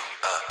meeting tree.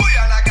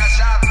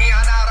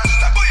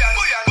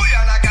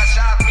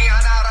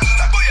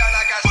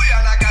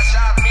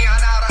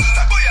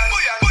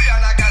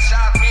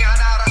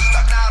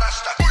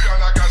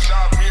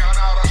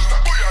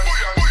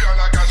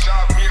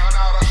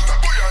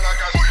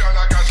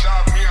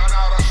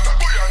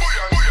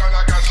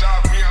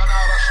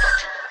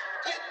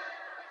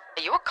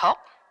 Are you a cop?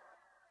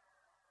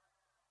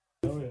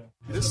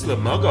 This is the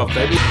Mugg Off,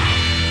 baby.